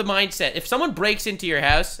am of the mindset, if someone breaks into your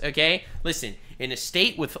house, okay, listen, in a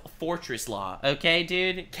state with fortress law, okay,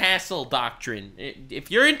 dude, castle doctrine,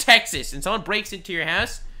 if you're in Texas and someone breaks into your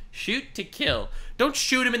house, shoot to kill. Don't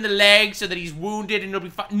shoot him in the leg so that he's wounded and it'll be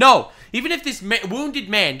fine. No, even if this wounded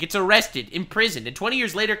man gets arrested, imprisoned, and 20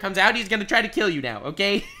 years later comes out, he's gonna try to kill you now,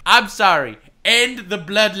 okay? I'm sorry. End the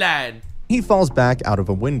bloodline. He falls back out of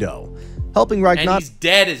a window, helping Ragnar. And he's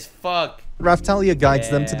dead as fuck. Raphtalia guides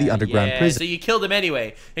them to the underground prison. So you killed him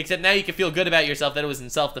anyway, except now you can feel good about yourself that it was in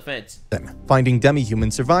self-defense. Finding demi-human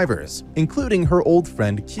survivors, including her old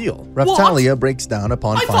friend Keel. Raphtalia breaks down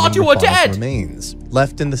upon finding Rifana's remains,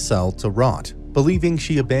 left in the cell to rot, believing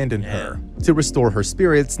she abandoned her. To restore her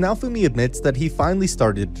spirits, Naofumi admits that he finally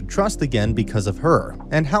started to trust again because of her,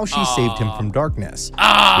 and how she saved him from darkness.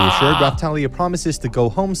 Reassured, Raphtalia promises to go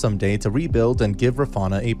home someday to rebuild and give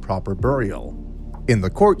Rifana a proper burial. In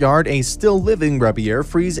the courtyard, a still-living Rabier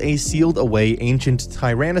frees a sealed-away ancient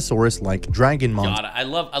Tyrannosaurus-like dragon monster. God, I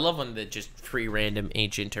love when they just free random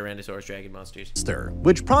ancient Tyrannosaurus dragon monsters.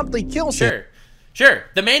 Which promptly kills him. Sure,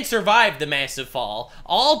 the man survived the massive fall,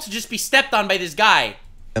 all to just be stepped on by this guy.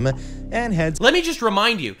 And heads. Let me just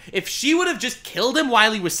remind you, if she would have just killed him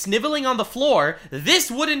while he was sniveling on the floor,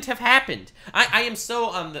 this wouldn't have happened. I am so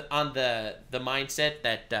on the mindset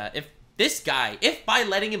that if by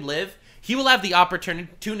letting him live, he will have the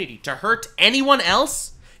opportunity to hurt anyone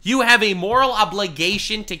else, you have a moral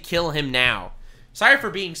obligation to kill him now. Sorry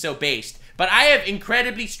for being so based, but I have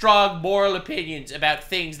incredibly strong moral opinions about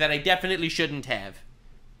things that I definitely shouldn't have.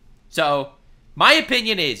 So, my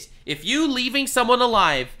opinion is, if you leaving someone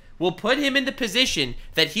alive will put him in the position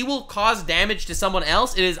that he will cause damage to someone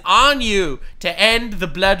else, it is on you to end the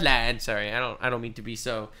bloodline. Sorry, I don't mean to be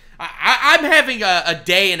so... I'm having a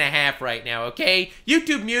day and a half right now, okay?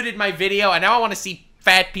 YouTube muted my video, and now I want to see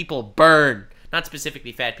fat people burn. Not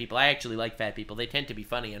specifically fat people. I actually like fat people. They tend to be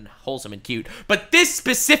funny and wholesome and cute. But this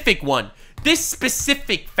specific one, this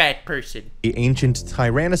specific fat person. The ancient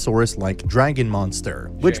Tyrannosaurus-like dragon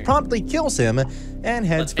monster, which promptly kills him and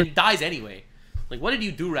heads for... And dies anyway. Like, what did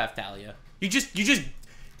you do, Raphtalia? You just...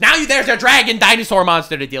 Now there's a dragon dinosaur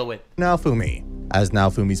monster to deal with. Naofumi. As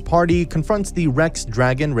Naofumi's party confronts the Rex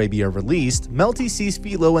dragon Rabier released, Melty sees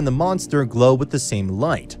Philo and the monster glow with the same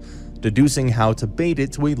light, deducing how to bait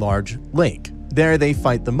it to a large lake. There they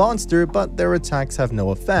fight the monster, but their attacks have no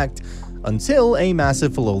effect until a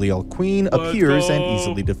massive Philolial queen appears and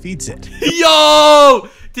easily defeats it. Yo!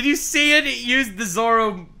 Did you see it? It used the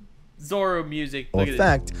Zorro music. Look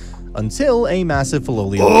effect until a massive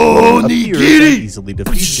Philolial queen appears and easily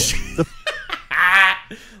defeats it.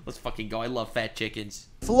 Let's fucking go. I love fat chickens.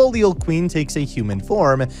 Philolial Queen takes a human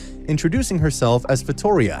form, introducing herself as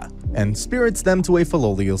Vittoria, and spirits them to a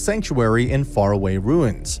Philolial sanctuary in faraway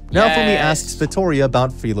ruins. Naofumi asks Vittoria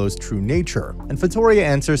about Philo's true nature, and Vittoria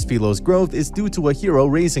answers Philo's growth is due to a hero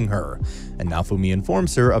raising her, and Naofumi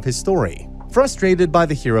informs her of his story. Frustrated by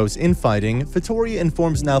the heroes' infighting, Vitoria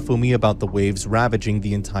informs Naofumi about the waves ravaging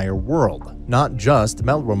the entire world, not just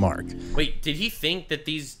Melromark. Wait, did he think that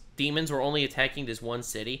these demons were only attacking this one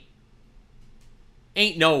city?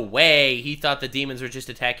 Ain't no way he thought the demons were just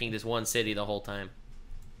attacking this one city the whole time.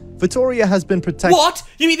 Vitoria has been protecting What?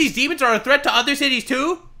 You mean these demons are a threat to other cities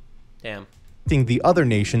too? Damn. the other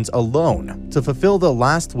nations alone to fulfill the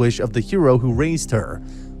last wish of the hero who raised her,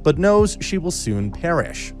 but knows she will soon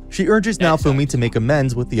perish. She urges Naofumi to make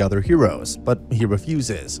amends with the other heroes, but he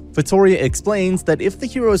refuses. Vitoria explains that if the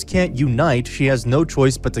heroes can't unite, she has no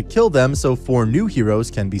choice but to kill them so 4 new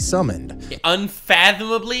heroes can be summoned.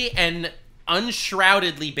 Unfathomably and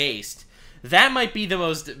unshroudedly based. That might be the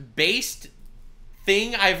most based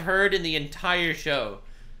thing I've heard in the entire show.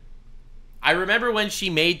 I remember when she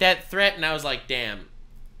made that threat and I was like, damn,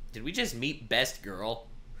 did we just meet Best Girl?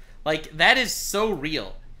 Like, that is so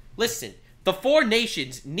real. Listen, the 4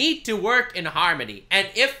 nations need to work in harmony, and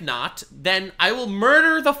if not, then I will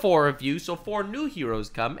murder the 4 of you so 4 new heroes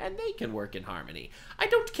come and they can work in harmony. I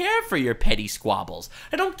don't care for your petty squabbles.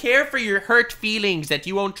 I don't care for your hurt feelings that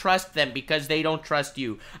you won't trust them because they don't trust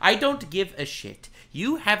you. I don't give a shit.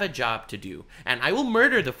 You have a job to do, and I will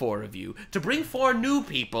murder the 4 of you to bring 4 new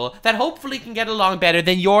people that hopefully can get along better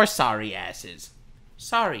than your sorry asses.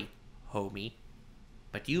 Sorry, homie,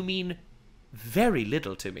 but you mean very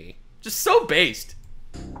little to me. Just so based.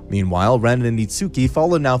 Meanwhile, Ren and Itsuki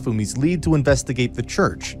follow Naofumi's lead to investigate the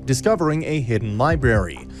church, discovering a hidden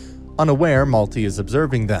library. Unaware, Malty is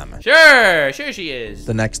observing them. Sure she is.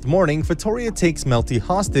 The next morning, Vitoria takes Melty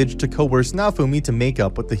hostage to coerce Naofumi to make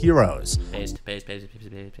up with the heroes.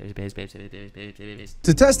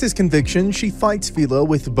 To test his conviction, she fights Philo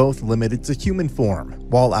with both limited to human form.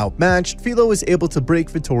 While outmatched, Philo is able to break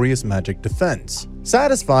Vitoria's magic defense.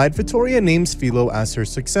 Satisfied, Vitoria names Philo as her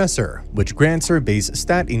successor, which grants her base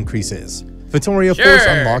stat increases. Vitoria force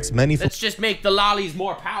unlocks many. Let's just make the lollies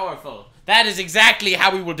more powerful. That is exactly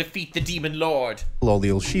how we will defeat the Demon Lord.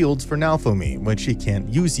 Lolial shields for Naofumi, which she can't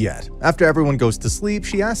use yet. After everyone goes to sleep,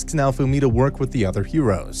 she asks Naofumi to work with the other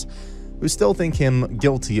heroes, who still think him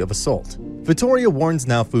guilty of assault. Vitoria warns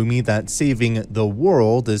Naofumi that saving the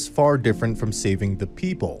world is far different from saving the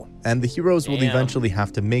people, and the heroes will eventually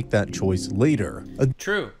have to make that choice later.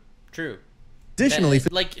 True. Additionally,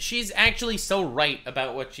 like, she's actually so right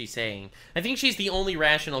about what she's saying. I think she's the only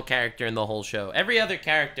rational character in the whole show. Every other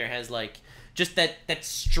character has, like, just that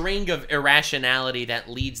string of irrationality that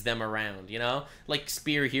leads them around, you know? Like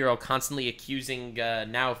Spear Hero constantly accusing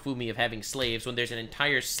Naofumi of having slaves when there's an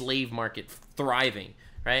entire slave market thriving,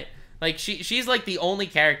 right? Like, she's like the only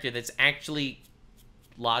character that's actually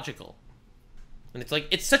logical. And it's like,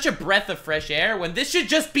 it's such a breath of fresh air when this should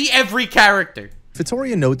just be every character.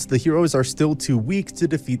 Vitoria notes the heroes are still too weak to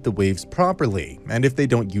defeat the waves properly, and if they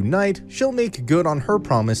don't unite, she'll make good on her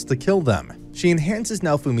promise to kill them. She enhances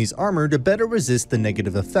Naofumi's armor to better resist the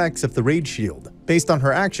negative effects of the Rage Shield. Based on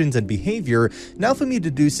her actions and behavior, Naofumi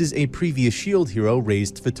deduces a previous shield hero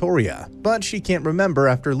raised Vitoria, but she can't remember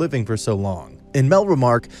after living for so long. In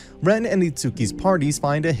Melromark, Ren and Itsuki's parties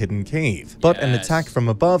find a hidden cave, but an attack from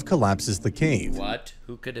above collapses the cave. What?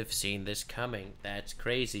 Who could have seen this coming? That's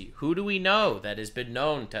crazy. Who do we know that has been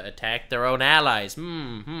known to attack their own allies?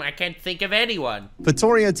 I can't think of anyone.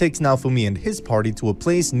 Vitoria takes Naofumi and his party to a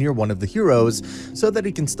place near one of the heroes so that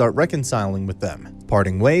he can start reconciling with them.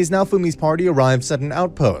 Parting ways, Naofumi's party arrives at an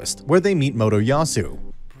outpost, where they meet Motoyasu.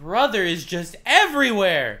 Brother is just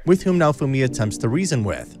everywhere! With whom Naofumi attempts to reason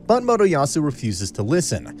with, but Motoyasu refuses to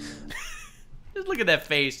listen. Just look at that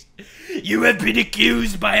face. You have been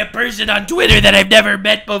accused by a person on Twitter that I've never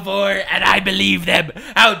met before, and I believe them.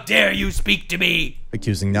 How dare you speak to me?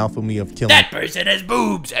 Accusing Naofumi of killing that person has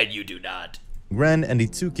boobs, and you do not. Ren and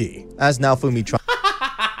Itsuki. As Naofumi tries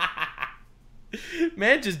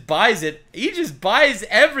Man just buys it. He just buys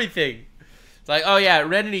everything. It's like, oh yeah,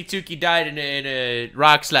 Ren and Itsuki died in a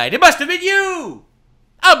rock slide. It must have been you!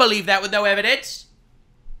 I'll believe that with no evidence.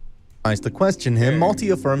 Tries to question him,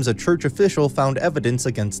 Malty affirms a church official found evidence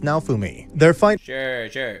against Naofumi. Their fight—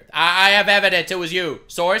 Sure. I have evidence it was you.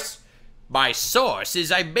 Source? My source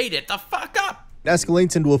is I made it the fuck up.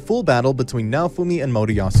 escalates into a full battle between Naofumi and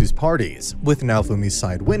Motoyasu's parties, with Naofumi's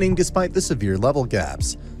side winning despite the severe level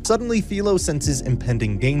gaps. Suddenly, Philo senses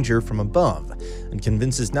impending danger from above, and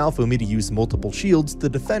convinces Naofumi to use multiple shields to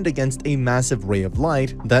defend against a massive ray of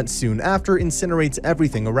light that soon after incinerates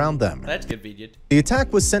everything around them. That's convenient. The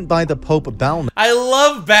attack was sent by the Pope Balna. I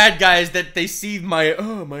love bad guys that they see my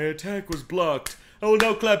attack was blocked. I will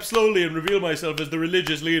now clap slowly and reveal myself as the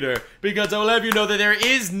religious leader, because I will have you know that there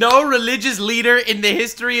is no religious leader in the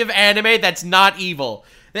history of anime that's not evil.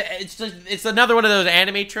 It's another one of those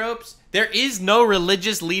anime tropes There is no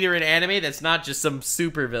religious leader in anime that's not just some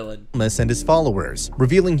supervillain. And his followers,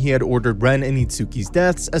 revealing he had ordered Ren and Itsuki's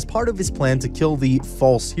deaths as part of his plan to kill the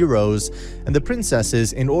false heroes and the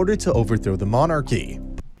princesses in order to overthrow the monarchy.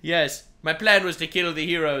 Yes, my plan was to kill the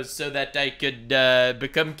heroes so that I could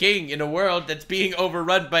become king in a world that's being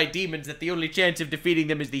overrun by demons, that the only chance of defeating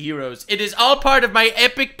them is the heroes. It is all part of my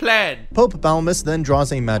epic plan. Pope Balmus then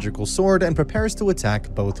draws a magical sword and prepares to attack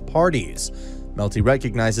both parties. Melty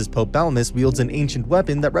recognizes Pope Balmus wields an ancient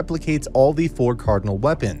weapon that replicates all the 4 cardinal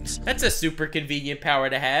weapons. That's a super convenient power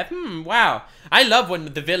to have. Wow. I love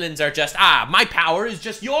when the villains are just, my power is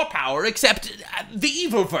just your power, except the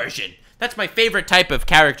evil version. That's my favorite type of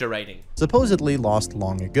character writing. Supposedly lost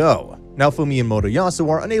long ago. Naofumi and Motoyasu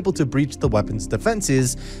are unable to breach the weapon's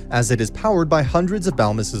defenses, as it is powered by hundreds of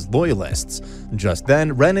Balmus's loyalists. Just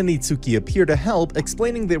then, Ren and Itsuki appear to help,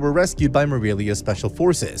 explaining they were rescued by Morelia's special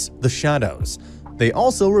forces, the Shadows. They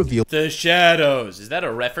also reveal the Shadows. Is that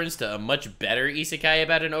a reference to a much better isekai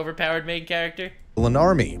about an overpowered main character? An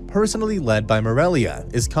army, personally led by Morelia,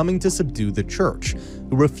 is coming to subdue the church,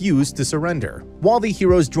 who refuse to surrender. While the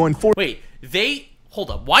heroes join forces, Hold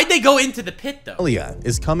up. Why'd they go into the pit, though? Morelia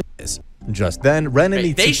is coming. Just then, Ren and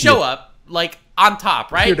Itsuki... They show up, like, on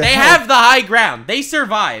top, right? They have the high ground. They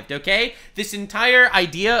survived, okay? This entire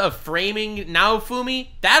idea of framing Naofumi,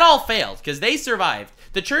 that all failed, because they survived.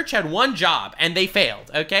 The church had one job, and they failed,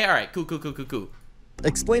 okay? All right, cool.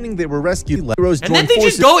 Explaining they were rescued, heroes and then they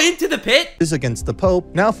just go into the pit? Against the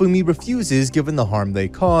Pope, Naofumi refuses given the harm they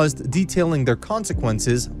caused, detailing their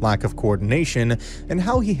consequences, lack of coordination, and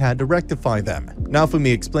how he had to rectify them.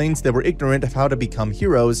 Naofumi explains they were ignorant of how to become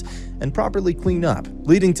heroes and properly clean up,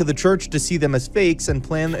 leading to the church to see them as fakes and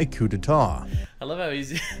plan a coup d'etat. I love how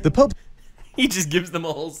he's... The Pope... He just gives them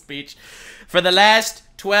a whole speech. For the last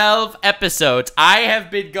 12 episodes, I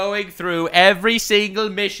have been going through every single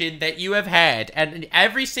mission that you have had, and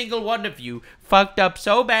every single one of you fucked up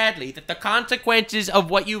so badly that the consequences of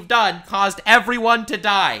what you've done caused everyone to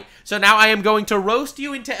die. So now I am going to roast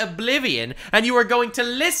you into oblivion, and you are going to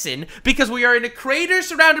listen, because we are in a crater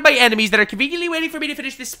surrounded by enemies that are conveniently waiting for me to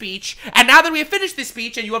finish this speech, and now that we have finished this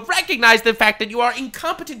speech and you have recognized the fact that you are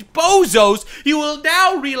incompetent bozos, you will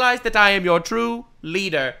now realize that I am your true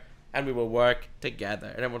leader, and we will work together.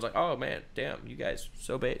 And everyone's like, oh man, damn, you guys,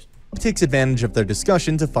 so based. Takes advantage of their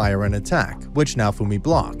discussion to fire an attack, which Naofumi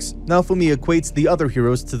blocks. Naofumi equates the other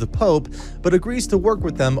heroes to the Pope, but agrees to work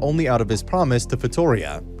with them only out of his promise to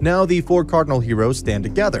Vittoria. Now the 4 cardinal heroes stand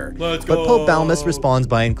together, but Pope Balmus responds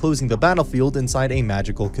by enclosing the battlefield inside a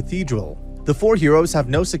magical cathedral. The 4 heroes have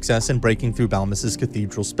no success in breaking through Balmus's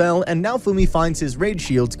cathedral spell, and Naofumi finds his Rage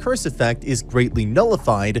Shield's curse effect is greatly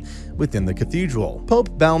nullified within the cathedral. Pope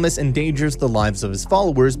Balmus endangers the lives of his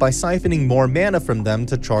followers by siphoning more mana from them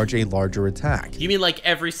to charge a larger attack. You mean like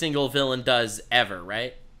every single villain does ever,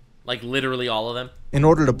 right? Like literally all of them? In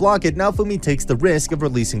order to block it, Naofumi takes the risk of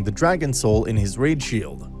releasing the Dragon Soul in his Rage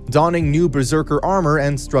Shield. Donning new Berserker armor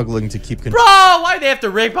and struggling to keep control. Bro, why'd they have to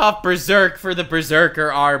rip off Berserk for the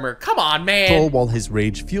Berserker armor? Come on, man. While his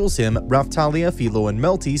rage fuels him, Raftalia, Philo, and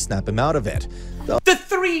Melty snap him out of it. The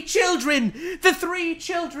 3 children! The 3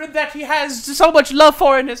 children that he has so much love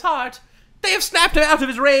for in his heart! They have snapped him out of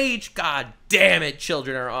his rage! God damn it,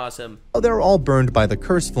 children are awesome. They're all burned by the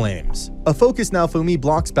curse flames. A focused Naofumi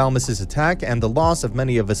blocks Balmus's attack, and the loss of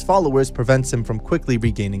many of his followers prevents him from quickly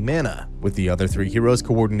regaining mana. With the other 3 heroes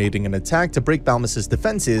coordinating an attack to break Balmus's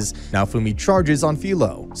defenses, Naofumi charges on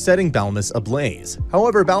Philo, setting Balmus ablaze.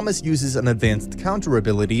 However, Balmus uses an advanced counter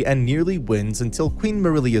ability and nearly wins until Queen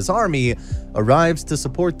Morelia's army arrives to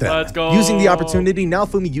support them. Let's go. Using the opportunity,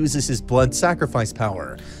 Naofumi uses his blood sacrifice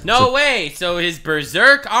power. No way! So his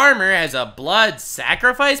Berserk armor has a blood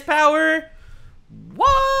sacrifice power? What?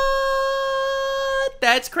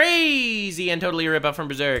 That's crazy and totally a ripoff from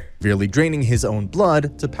Berserk. Severely draining his own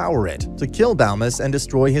blood to power it, to kill Balmus and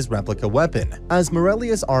destroy his replica weapon. As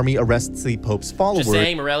Morelia's army arrests the Pope's followers... Just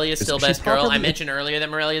saying, Morelia's still best girl. I mentioned earlier that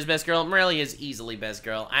Morelia's best girl. Morelia's easily best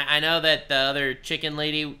girl. I know that the other chicken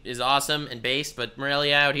lady is awesome and based, but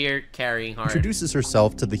Morelia out here carrying hard. Introduces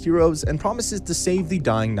herself to the heroes and promises to save the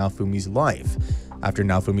dying Naofumi's life. After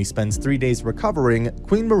Naofumi spends 3 days recovering,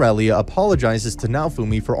 Queen Morelia apologizes to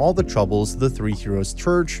Naofumi for all the troubles the 3 heroes'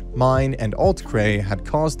 church, mine, and Altcray had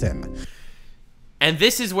caused him. And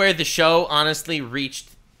this is where the show honestly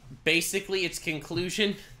reached basically its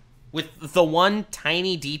conclusion, with the one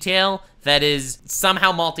tiny detail that is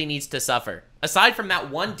somehow Malty needs to suffer. Aside from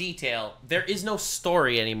that one detail, there is no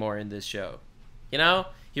story anymore in this show. You know?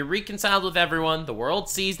 He reconciled with everyone, the world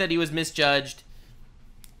sees that he was misjudged,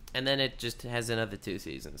 and then it just has another 2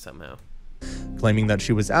 seasons somehow. claiming that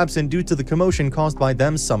she was absent due to the commotion caused by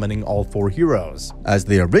them summoning all 4 heroes, as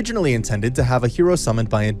they originally intended to have a hero summoned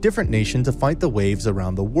by a different nation to fight the waves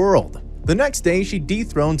around the world. The next day, she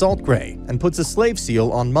dethrones Altgrey and puts a slave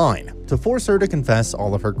seal on Mine to force her to confess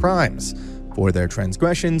all of her crimes. For their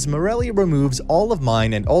transgressions, Morelli removes all of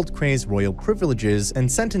Mine and Altgrey's royal privileges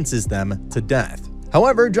and sentences them to death.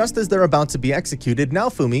 However, just as they're about to be executed,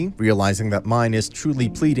 Naofumi, realizing that Mine is truly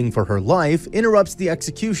pleading for her life, interrupts the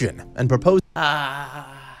execution and proposes—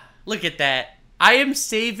 look at that. I am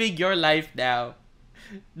saving your life now.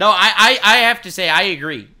 No, I have to say, I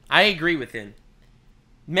agree. I agree with him.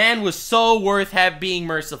 Man was so worth being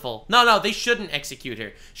merciful. No, they shouldn't execute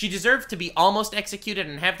her. She deserves to be almost executed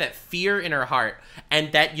and have that fear in her heart.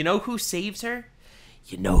 And that, you know who saves her?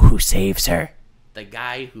 You know who saves her? The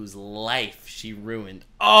guy whose life she ruined.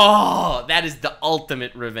 Oh, that is the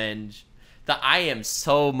ultimate revenge. I am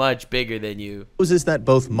so much bigger than you. Is that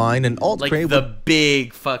both Mine and Altgrey like the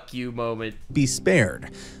big fuck you moment. Be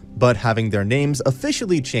spared, but having their names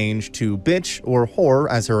officially changed to Bitch or Whore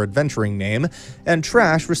as her adventuring name, and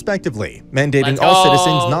Trash respectively, mandating all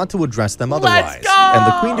citizens not to address them otherwise. And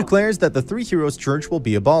the Queen declares that the 3 Heroes Church will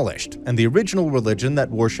be abolished, and the original religion that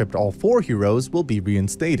worshipped all 4 heroes will be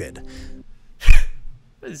reinstated.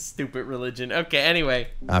 Stupid religion. Okay, anyway.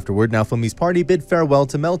 Afterward, Naofumi's party bid farewell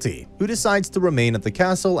to Melty, who decides to remain at the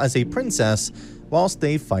castle as a princess whilst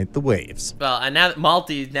they fight the waves. Well, and now that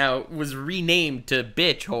Malty was renamed to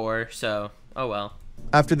Bitch Whore, so oh well.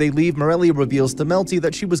 After they leave, Morelli reveals to Melty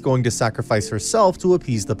that she was going to sacrifice herself to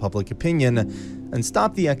appease the public opinion and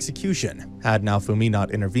stop the execution, had Naofumi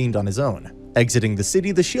not intervened on his own. Exiting the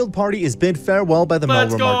city, the Shield Party is bid farewell by the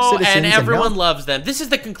well-remarked citizens, and everyone loves them. This is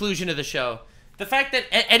the conclusion of the show. The fact that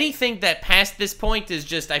anything that past this point is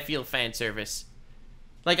just, I feel, fan service.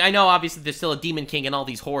 Like, I know, obviously, there's still a Demon King and all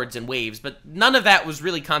these hordes and waves, but none of that was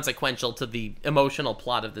really consequential to the emotional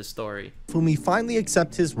plot of this story. Fumi finally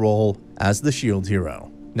accepts his role as the Shield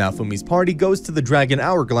Hero. Now, Fumi's party goes to the Dragon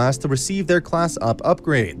Hourglass to receive their Class Up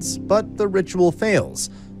upgrades, but the ritual fails.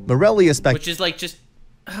 Morelli Which is, like, just...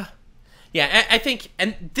 yeah, I think...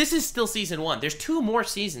 And this is still Season 1. There's 2 more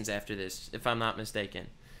seasons after this, if I'm not mistaken.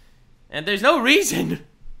 And there's no reason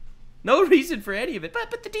for any of it,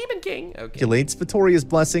 but the Demon King. Okay. Calculates Vittoria's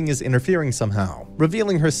blessing is interfering somehow,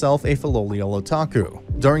 revealing herself a filial otaku.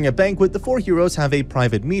 During a banquet, the 4 heroes have a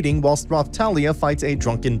private meeting whilst Raphtalia fights a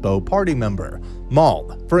drunken Bow party member,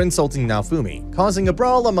 Maul, for insulting Naofumi, causing a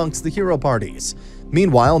brawl amongst the hero parties.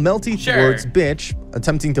 Meanwhile, Melty thwarts Bitch,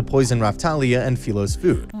 attempting to poison Raphtalia and Philo's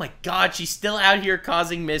food. Oh my god, she's still out here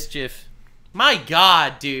causing mischief. My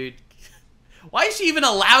god, dude. Why is she even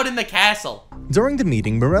allowed in the castle? During the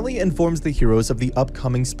meeting, Morelli informs the heroes of the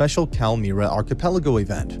upcoming special Kalmyra Archipelago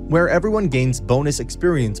event, where everyone gains bonus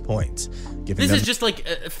experience points. This is just like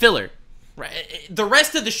filler. Right? The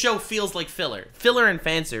rest of the show feels like filler. Filler and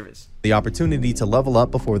fan service. The opportunity to level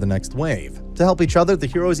up before the next wave. To help each other, the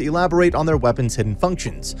heroes elaborate on their weapons' hidden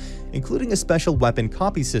functions, including a special weapon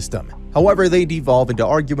copy system. However, they devolve into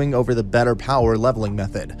arguing over the better power leveling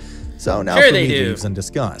method. So Naofumi leaves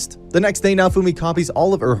undiscussed. The next day, Naofumi copies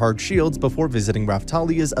all of Erhard's shields before visiting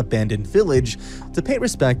Raphtalia's abandoned village to pay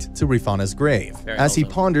respect to Rifana's grave. As he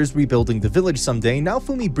ponders rebuilding the village someday,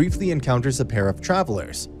 Naofumi briefly encounters a pair of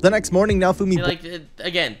travelers. The next morning, Naofumi...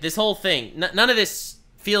 again, this whole thing, none of this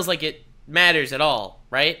feels like it matters at all,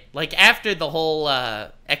 right? Like, after the whole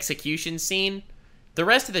execution scene, the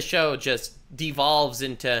rest of the show just devolves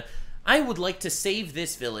into... I would like to save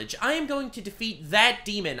this village. I am going to defeat that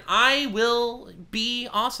demon. I will be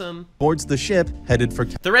awesome. Boards the ship, headed for...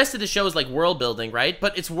 The rest of the show is like world building, right?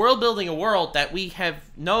 But it's world building a world that we have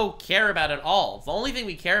no care about at all. The only thing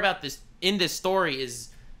we care about in this story is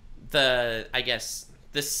the, I guess,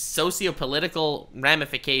 the socio-political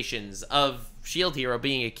ramifications of Shield Hero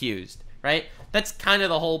being accused, right? That's kind of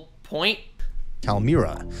the whole point.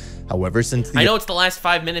 Kalmyra. However, since I know it's the last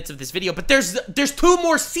 5 minutes of this video, but there's 2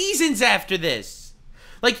 more seasons after this.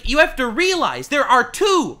 Like, you have to realize there are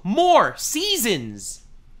 2 more seasons.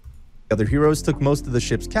 The other heroes took most of the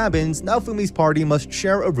ship's cabins. Naofumi's party must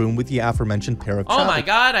share a room with the aforementioned pair of Oh my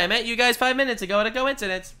god, I met you guys 5 minutes ago at a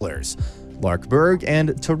coincidence. Lark Berg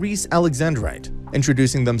and Therese Alexandrite.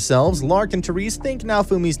 Introducing themselves, Lark and Therese think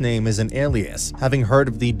Naofumi's name is an alias, having heard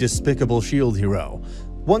of the despicable Shield Hero.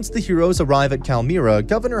 Once the heroes arrive at Kalmyra,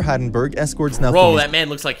 Governor Haddenberg escorts Naofumi's Whoa, that man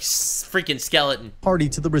looks like freaking skeleton. Party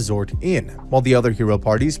to the resort inn, while the other hero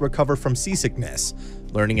parties recover from seasickness.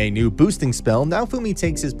 Learning a new boosting spell, Naofumi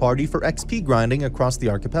takes his party for XP grinding across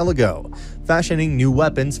the archipelago, fashioning new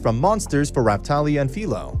weapons from monsters for Raphtalia and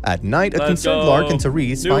Philo. At night, a concerned Lark and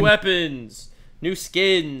Therese weapons, new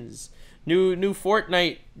skins, new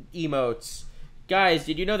Fortnite emotes, Guys,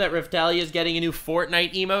 did you know that Raftalia is getting a new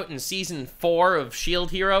Fortnite emote in Season 4 of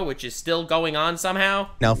Shield Hero, which is still going on somehow?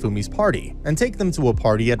 Naofumi's party and take them to a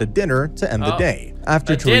party at a dinner to end the day.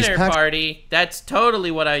 After a dinner party? That's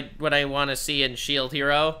totally what I want to see in Shield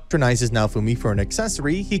Hero. Patronizes Naofumi for an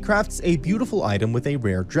accessory, he crafts a beautiful item with a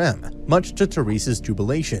rare gem, much to Teresa's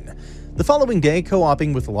jubilation. The following day,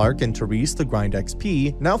 co-oping with Lark and Therese to grind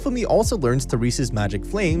XP, Naofumi also learns Teresa's magic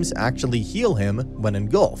flames actually heal him when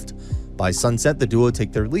engulfed. By sunset, the duo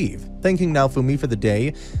take their leave, thanking Naofumi for the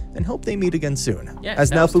day and hope they meet again soon. Yeah,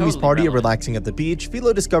 as Naofumi's totally party are relevant. relaxing at the beach,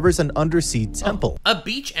 Philo discovers an undersea temple. A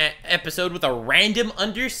beach episode with a random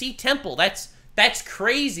undersea temple. That's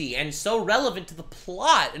crazy and so relevant to the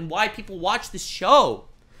plot and why people watch this show.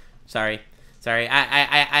 Sorry.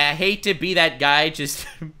 I hate to be that guy just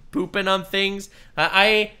pooping on things.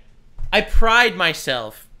 I pride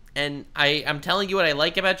myself. And I'm telling you what I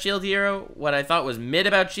like about Shield Hero, what I thought was mid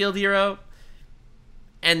about Shield Hero,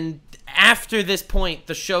 and after this point,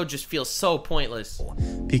 the show just feels so pointless.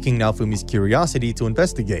 Piquing Naofumi's curiosity to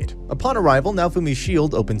investigate. Upon arrival, Naofumi's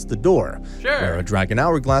shield opens the door, where a dragon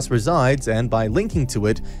hourglass resides, and by linking to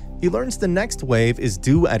it, he learns the next wave is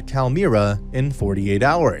due at Calmira in 48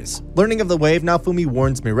 hours. Learning of the wave, Naofumi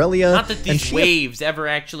warns Mirelia. Not that these waves ever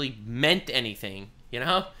actually meant anything, you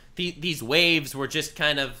know? These waves were just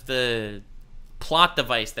kind of the plot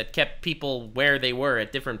device that kept people where they were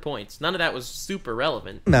at different points. None of that was super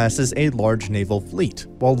relevant. Amasses a large naval fleet,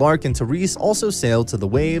 while Lark and Therese also sail to the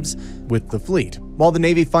waves with the fleet. While the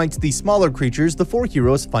Navy fights the smaller creatures, the four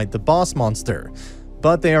heroes fight the boss monster.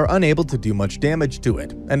 But they are unable to do much damage to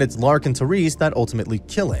it, and it's Lark and Therese that ultimately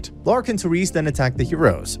kill it. Lark and Therese then attack the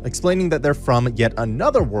heroes, explaining that they're from yet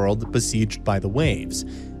another world besieged by the waves.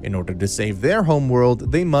 In order to save their home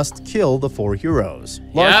world, they must kill the four heroes.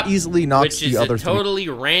 Lark easily knocks the other three. Which is a totally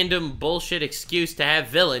random bullshit excuse to have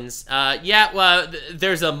villains.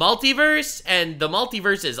 There's a multiverse, and the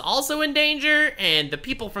multiverse is also in danger, and the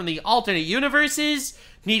people from the alternate universes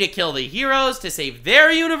need to kill the heroes to save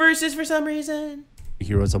their universes for some reason.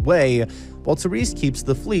 Heroes away, while Therese keeps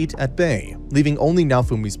the fleet at bay, leaving only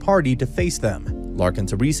Naofumi's party to face them. Lark and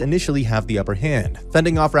Therese initially have the upper hand,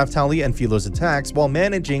 fending off Raftalia and Philo's attacks while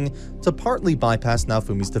managing to partly bypass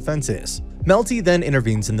Naofumi's defenses. Melty then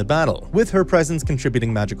intervenes in the battle, with her presence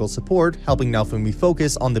contributing magical support, helping Naofumi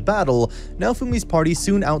focus on the battle. Naofumi's party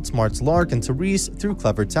soon outsmarts Lark and Therese through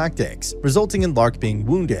clever tactics, resulting in Lark being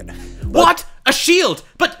wounded. What? A shield?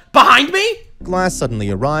 But behind me? Glass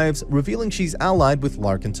suddenly arrives, revealing she's allied with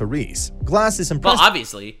Lark and Therese. Glass is impressed. Well,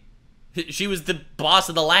 obviously. She was the boss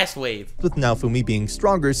of the last wave. With Naofumi being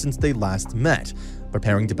stronger since they last met,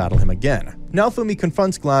 preparing to battle him again. Naofumi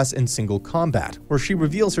confronts Glass in single combat, where she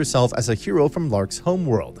reveals herself as a hero from Lark's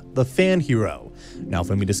homeworld, the fan hero.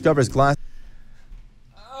 Naofumi discovers Glass.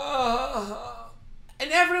 And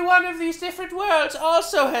every one of these different worlds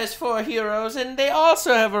also has four heroes, and they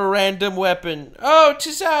also have a random weapon. Oh,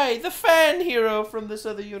 'tis I, the fan hero from this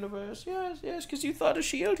other universe. Yes, because you thought a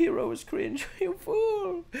shield hero was cringe. You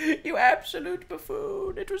fool. You absolute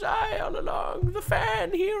buffoon. It was I all along, the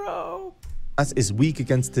fan hero. Glass is weak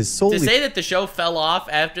against his soul. To say that the show fell off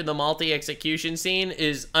after the multi-execution scene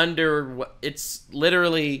is it's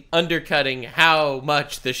literally undercutting how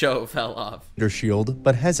much the show fell off. Shield,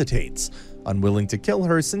 but hesitates, unwilling to kill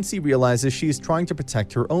her since he realizes she is trying to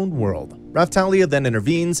protect her own world. Raftalia then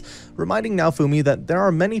intervenes, reminding Naofumi that there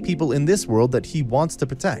are many people in this world that he wants to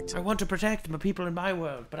protect. I want to protect the people in my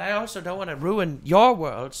world, but I also don't want to ruin your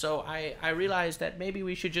world, so I realized that maybe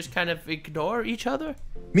we should just kind of ignore each other.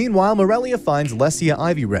 Meanwhile, Mirelia finds Lesia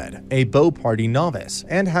Ivyred, a bow party novice,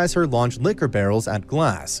 and has her launch liquor barrels at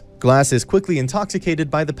Glass. Glass is quickly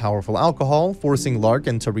intoxicated by the powerful alcohol, forcing Lark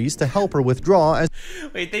and Therese to help her withdraw as—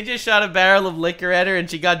 Wait, they just shot a barrel of liquor at her and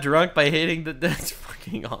she got drunk by hitting the— That's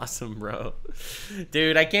fucking awesome, bro.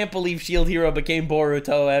 Dude, I can't believe Shield Hero became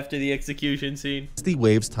Boruto after the execution scene. The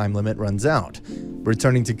wave's time limit runs out.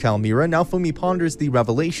 Returning to Calmira, Naofumi ponders the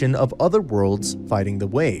revelation of other worlds fighting the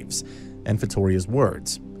waves, and Vittoria's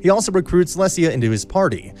words. He also recruits Lesia into his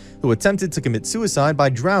party, who attempted to commit suicide by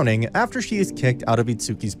drowning after she is kicked out of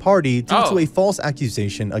Itsuki's party due to a false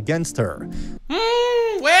accusation against her.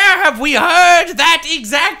 Where have we heard that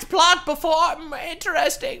exact plot before?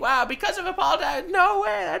 Interesting. Wow, because of a apologize. No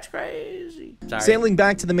way, that's crazy. Sorry. Sailing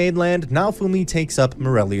back to the mainland, Naofumi takes up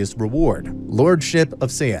Morelia's reward, Lordship of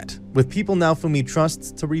Sayet, with people Naofumi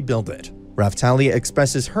trusts to rebuild it. Raftalia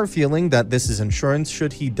expresses her feeling that this is insurance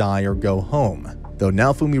should he die or go home, though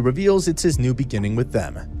Naofumi reveals it's his new beginning with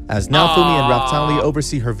them. As Naofumi and Raftalia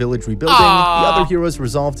oversee her village rebuilding, the other heroes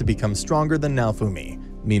resolve to become stronger than Naofumi.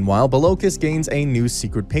 Meanwhile, Belocus gains a new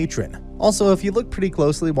secret patron. Also, if you look pretty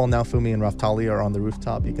closely while Naofumi and Raftali are on the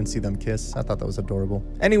rooftop, you can see them kiss. I thought that was adorable.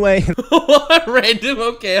 Anyway. Random,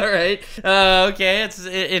 okay, alright. Okay, it's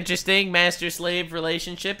interesting. Master-slave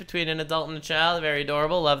relationship between an adult and a child. Very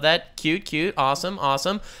adorable. Love that. Cute, cute. Awesome,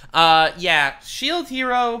 awesome. Yeah, Shield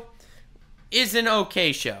Hero is an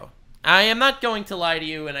okay show. I am not going to lie to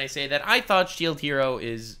you when I say that I thought Shield Hero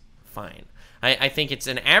is fine. I think it's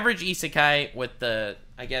an average isekai with the,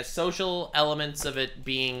 I guess, social elements of it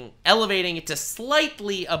being elevating it to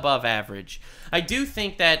slightly above average. I do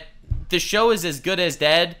think that the show is as good as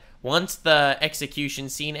dead once the execution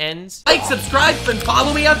scene ends. Like, subscribe, and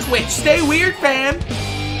follow me on Twitch. Stay weird, fam!